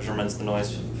measurements, the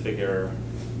noise figure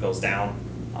goes down.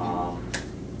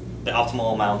 The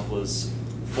optimal amount was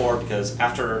 4 because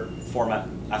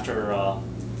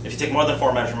if you take more than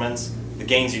 4 measurements, the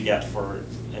gains you get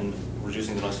in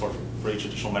reducing the noise for each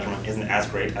additional measurement isn't as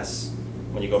great as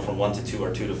when you go from 1 to 2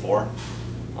 or 2 to 4.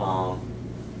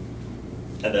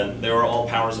 And then they were all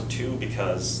powers of 2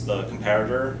 because the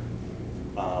comparator,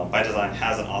 by design,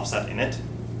 has an offset in it.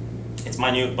 It's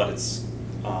minute, but it's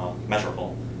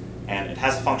measurable. And it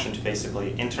has a function to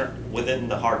basically within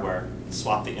the hardware,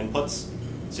 swap the inputs.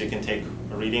 So you can take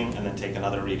a reading and then take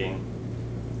another reading,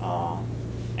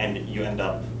 and you end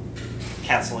up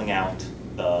canceling out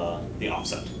the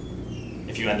offset.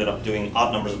 If you ended up doing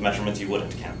odd numbers of measurements, you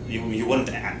wouldn't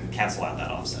cancel out that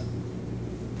offset.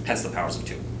 Hence the powers of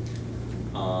 2.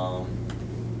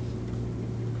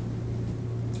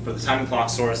 For the timing clock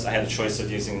source, I had a choice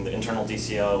of using the internal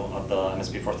DCO of the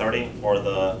MSP430 or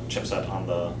the chipset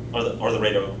or the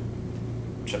radio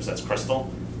chipset's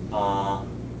crystal.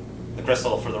 The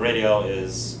crystal for the radio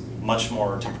is much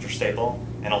more temperature stable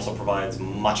and also provides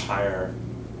much higher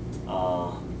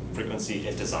frequency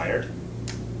if desired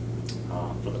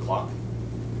for the clock.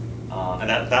 And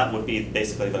that would be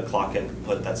basically the clock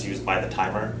input that's used by the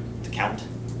timer to count.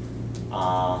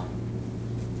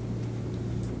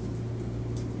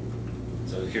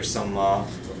 So here's some,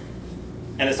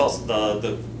 and it's also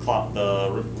the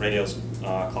radio's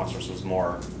clock source was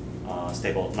more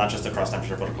stable, not just across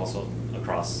temperature, but also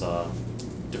across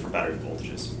different battery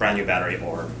voltages, brand new battery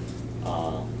or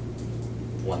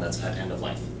one that's at end of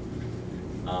life.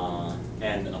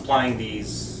 And applying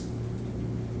these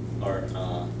are,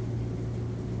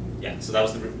 so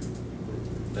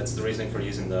that's the reasoning for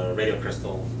using the radio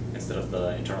crystal instead of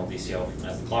the internal DCO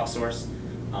as the clock source.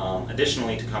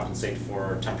 Additionally, to compensate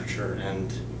for temperature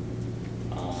and,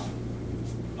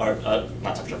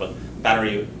 not temperature, but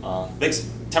battery,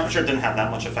 temperature didn't have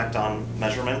that much effect on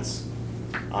measurements.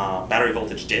 Battery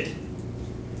voltage did.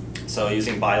 So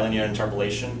using bilinear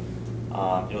interpolation,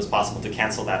 it was possible to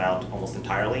cancel that out almost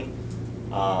entirely.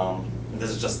 This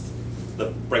is just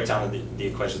the breakdown of the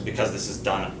equations. Because this is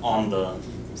done on the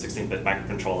 16-bit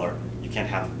microcontroller, you can't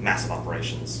have massive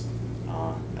operations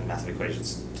and massive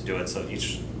equations to do it. So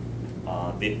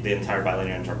the entire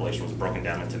bilinear interpolation was broken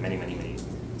down into many, many, many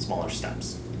smaller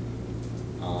steps.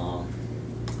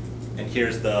 And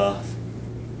here's the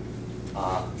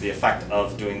effect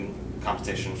of doing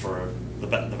compensation for the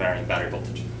varying battery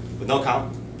voltage. With no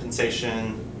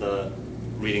compensation, the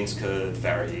readings could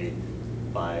vary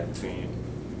by between,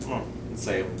 let's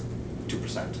say,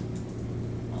 2%,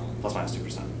 plus minus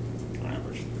 2% on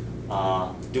average.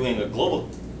 Doing a global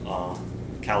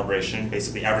calibration,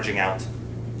 basically averaging out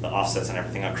the offsets and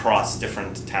everything across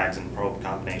different tags and probe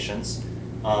combinations.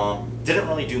 Didn't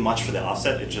really do much for the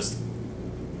offset, it just,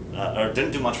 or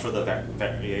didn't do much for the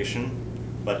variation,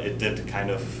 but it did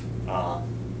kind of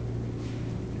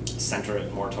center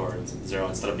it more towards 0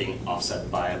 instead of being offset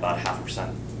by about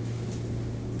 0.5%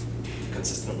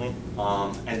 consistently.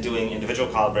 And doing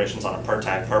individual calibrations on a per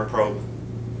tag, per probe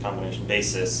combination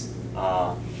basis,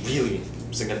 really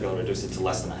significantly reduced it to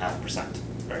less than 0.5%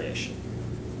 variation.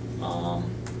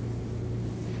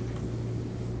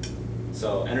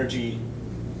 So energy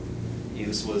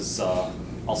use was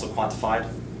also quantified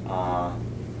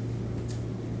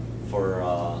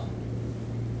for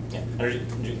energy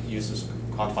use was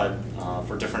quantified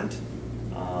for different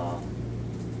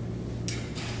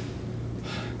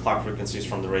clock frequencies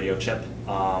from the radio chip.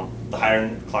 The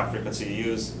higher clock frequency you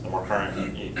use, the more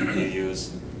current you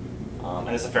use, and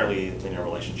it's a fairly linear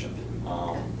relationship.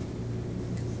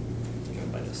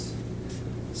 Given by this,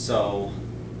 so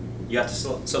you have to.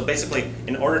 So basically,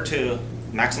 in order to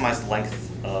maximize the length,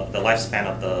 the lifespan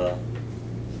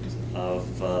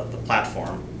of the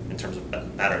platform in terms of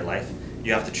battery life,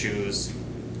 you have to choose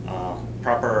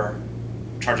proper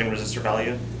charging resistor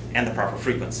value and the proper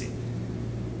frequency.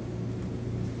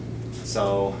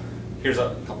 So here's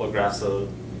a couple of graphs. So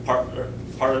part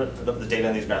of the data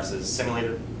in these graphs is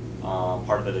simulated.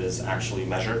 Part of it is actually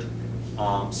measured.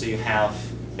 So you have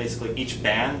basically each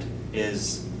band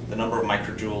is the number of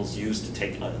microjoules used to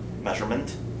take a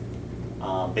measurement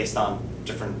based on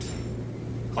different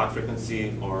clock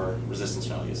frequency or resistance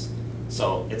values.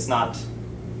 So it's not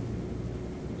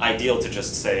ideal to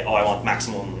just say, oh, I want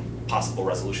maximum possible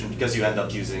resolution, because you end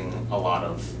up using a lot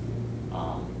of,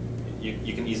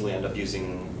 you can easily end up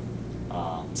using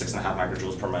 6.5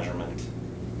 microjoules per measurement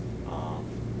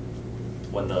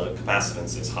when the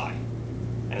capacitance is high.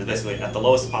 And it's basically at the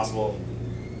lowest possible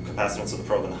capacitance of the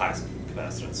probe and the highest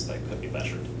capacitance that could be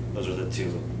measured. Those are the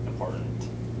two important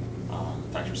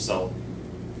factors. So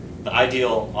the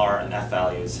ideal R and F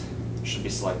values should be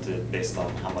selected based on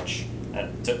how much,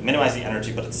 to minimize the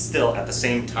energy, but it's still at the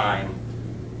same time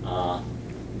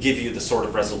give you the sort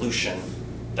of resolution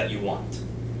that you want.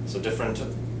 So different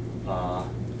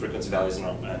frequency values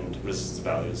and resistance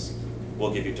values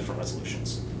will give you different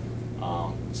resolutions.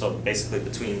 So basically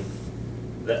between,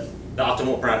 the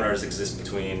optimal parameters exist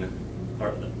between,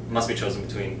 or must be chosen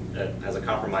between, as a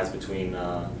compromise between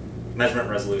measurement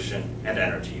resolution and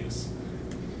energy use.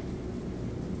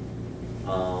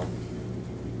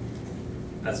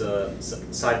 As a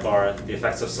sidebar, the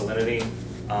effects of salinity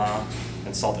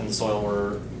and salt in the soil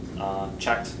were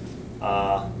checked.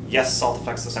 Yes, salt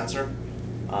affects the sensor.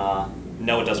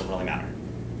 No, it doesn't really matter,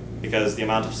 because the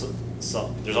amount of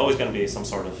salt, there's always going to be some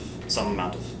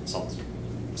amount of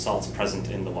salts present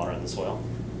in the water in the soil,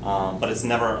 but it's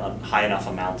never a high enough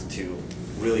amount to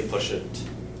really push it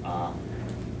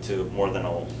to more than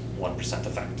a 1%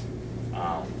 effect.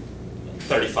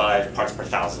 35 parts per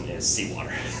thousand is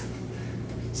seawater.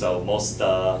 So most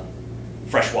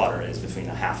fresh water is between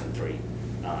 0.5 and 3.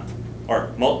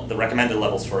 The recommended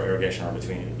levels for irrigation are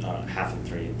between 0.5 and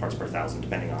 3 parts per thousand,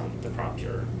 depending on the crop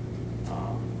you're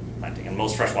planting. And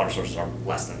most freshwater sources are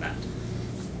less than that.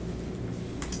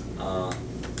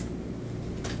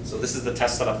 So this is the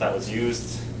test setup that was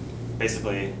used.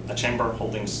 Basically,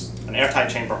 an airtight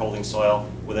chamber holding soil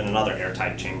within another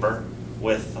airtight chamber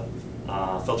with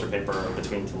filter paper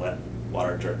between to let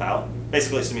water drip out.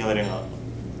 Basically simulating a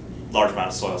large amount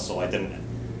of soil, so I didn't.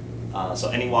 So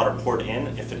any water poured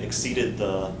in, if it exceeded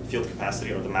the field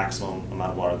capacity or the maximum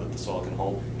amount of water that the soil can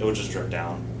hold, it would just drip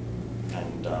down,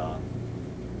 and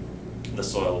the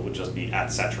soil would just be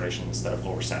at saturation instead of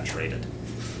oversaturated.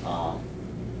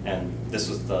 And this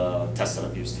was the test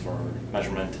setup used for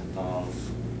measurement.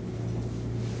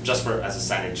 Just as a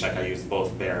sanity check, I used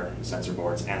both bare sensor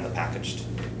boards and the packaged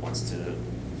ones to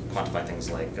quantify things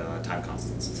like time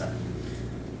constants, etc.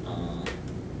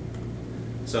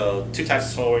 So two types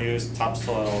of soil were used: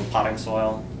 topsoil and potting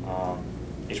soil.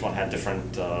 Each one had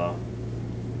different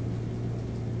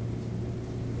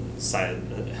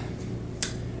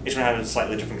each one had a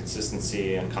slightly different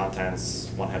consistency and contents.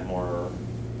 One had more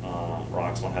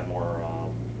rocks, one had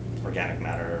more organic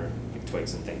matter, like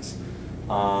twigs and things.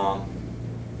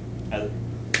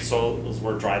 Soils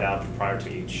were dried out prior to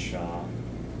each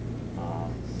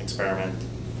experiment,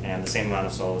 and the same amount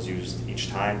of soil was used each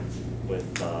time,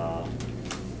 with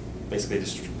basically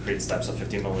discrete steps of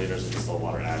 15 milliliters of distilled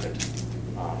water added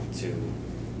to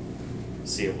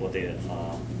see what the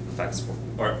effects,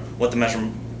 or what the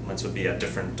measurements would be at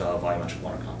different volumetric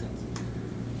water contents.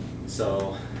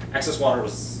 So excess water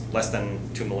was less than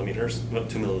 2 milliliters,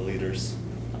 not millimeters.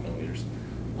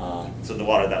 So the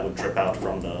water that would drip out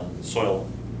from the soil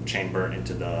chamber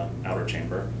into the outer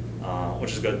chamber,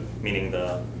 which is good, meaning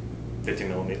the 50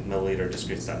 milliliter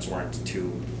discrete steps weren't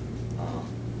too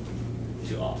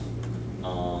off.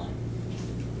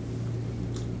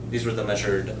 These were the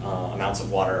measured amounts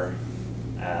of water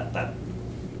that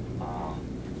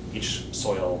each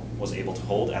soil was able to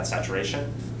hold at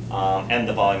saturation, and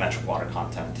the volumetric water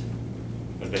content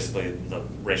was basically the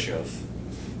ratio of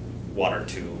water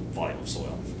to volume of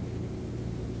soil.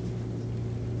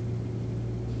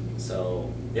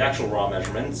 So the actual raw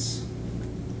measurements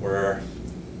were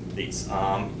these.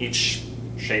 Each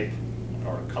shape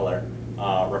or color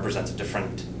represents a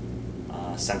different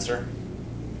sensor.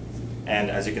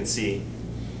 And as you can see,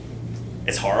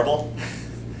 it's horrible.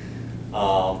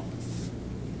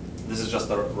 This is just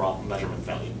the raw measurement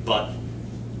value. But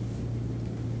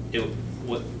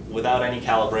without any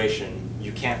calibration,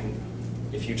 you can't,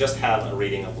 if you just have a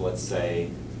reading of, let's say,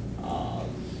 I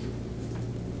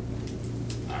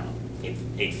don't know,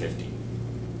 850,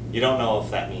 you don't know if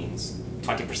that means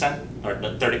 20% or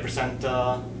 30%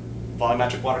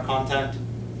 volumetric water content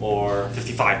or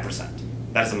 55%.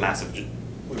 That is a massive.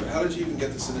 Wait, how did you even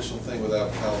get this initial thing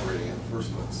without calibrating it in the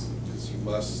first place? Because you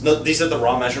must. No, these are the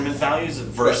raw measurement values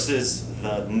versus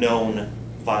the known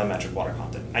volumetric water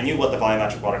content. I knew what the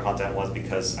volumetric water content was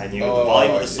because I knew the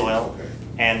volume of the soil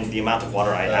and the amount of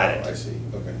water I added. I see.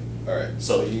 Okay. All right.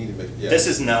 So you need to make. Yeah. This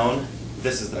is known.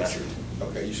 This is the measured.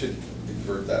 Okay. You should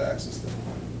invert that axis then,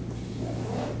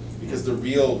 because the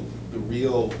real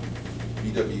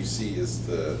VWC is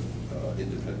the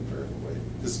independent variable, right?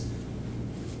 This,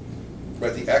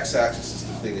 right. The x-axis is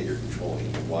the thing that you're controlling,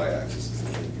 and the y-axis is the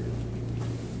thing you're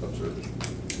observing.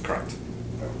 Correct.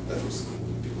 That was.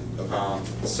 Okay.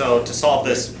 So to solve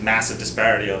this massive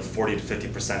disparity of 40 to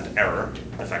 50% error,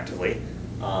 effectively,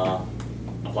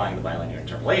 applying the bilinear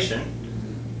interpolation,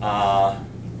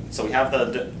 so we have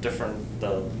the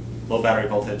the low battery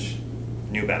voltage,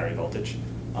 new battery voltage.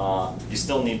 You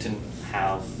still need to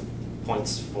have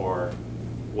points for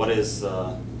what is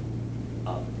at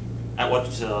what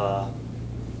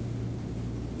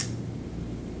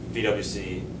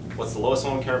VWC, what's the lowest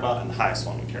one we care about and the highest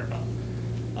one we care about.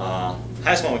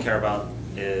 Highest one we care about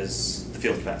is the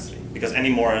field capacity, because any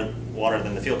more water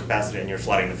than the field capacity and you're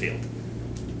flooding the field.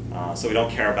 So we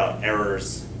don't care about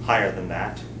errors higher than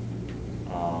that,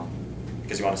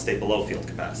 because you want to stay below field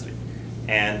capacity.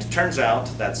 And it turns out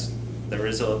that there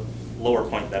is a lower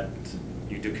point that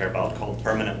you do care about called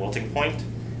permanent wilting point.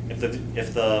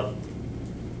 If the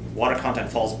water content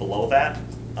falls below that,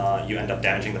 you end up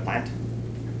damaging the plant.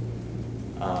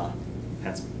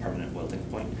 Hence permanent wilting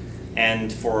point.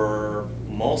 And for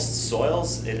most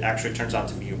soils, it actually turns out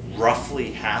to be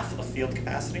roughly half of field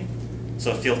capacity.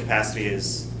 So if field capacity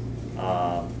is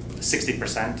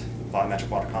 60% volumetric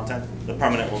water content, the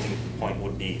permanent wilting point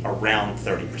would be around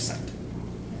 30%.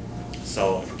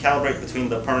 So if we calibrate between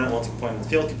the permanent wilting point and the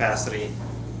field capacity,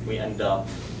 we end up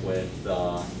with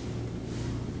a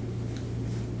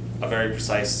very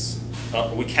precise,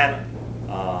 we can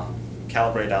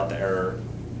calibrate out the error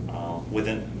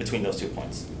between those 2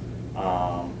 points.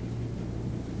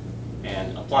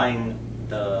 And applying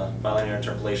the bilinear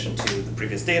interpolation to the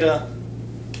previous data,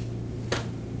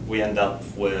 we end up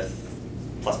with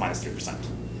plus minus 3%.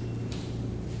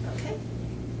 Okay.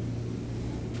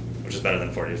 Which is better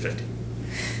than 40 to 50.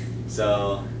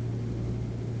 So,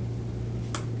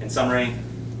 in summary,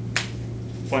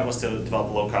 the point was to develop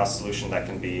a low-cost solution that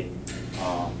can be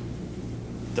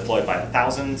deployed by the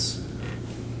thousands.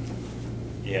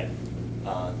 Yeah,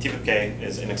 TPIP-K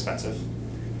is inexpensive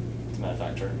to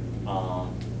manufacture.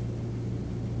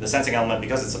 The sensing element,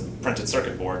 because it's a printed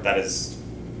circuit board, that is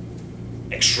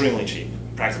extremely cheap,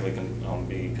 practically can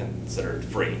be considered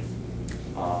free.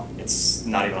 It's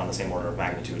not even on the same order of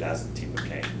magnitude as the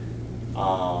TPIP-K.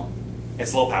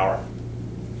 It's low power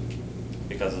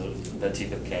because of the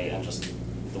TPIP-K and just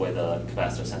the way the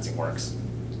capacitor sensing works.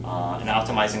 And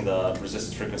optimizing the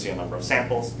resistance frequency and number of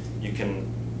samples, you can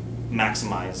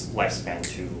maximize lifespan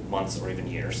to months or even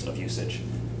years of usage.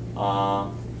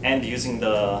 And using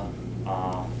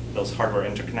those hardware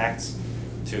interconnects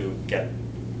to get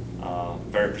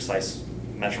very precise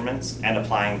measurements and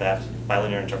applying that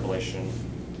bilinear interpolation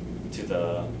to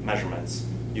the measurements,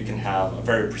 you can have a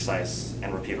very precise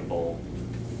and repeatable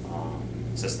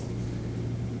system.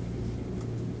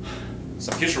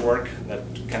 Some future work that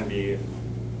can be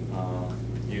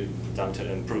done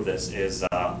to improve this is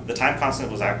the time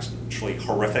constant was actually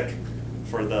horrific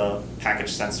for the package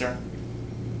sensor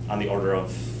on the order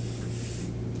of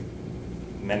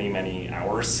many, many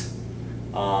hours.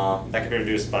 That can be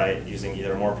reduced by using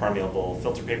either more permeable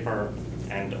filter paper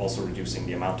and also reducing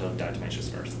the amount of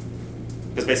diatomaceous earth.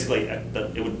 Because basically,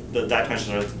 the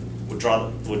diatomaceous earth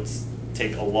would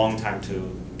take a long time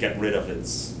to get rid of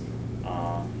its,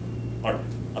 or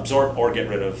absorb or get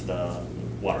rid of the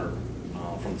water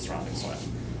from the surrounding soil.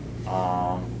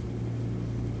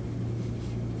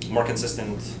 More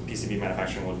consistent PCB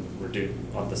manufacturing would reduce,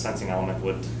 of the sensing element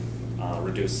would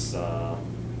reduce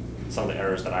some of the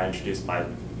errors that I introduced by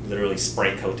literally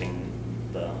spray coating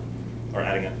or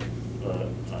adding a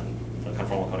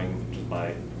conformal coating just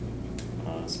by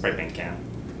spray paint can.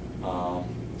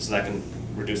 So that can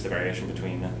reduce the variation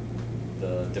between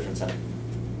the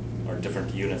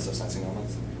different units of sensing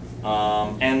elements.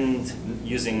 And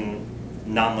using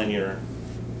nonlinear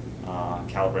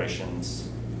calibrations,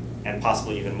 and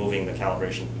possibly even moving the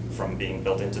calibration from being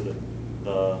built into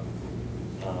the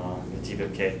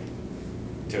TPIP-K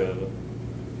to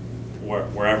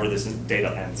wherever this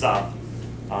data ends up.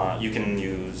 You can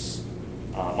use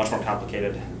much more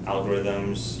complicated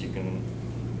algorithms. You can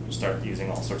start using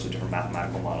all sorts of different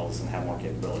mathematical models and have more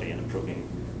capability in improving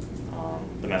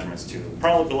the measurements to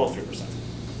probably below 3%.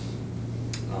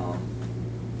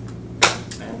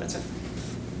 And that's it.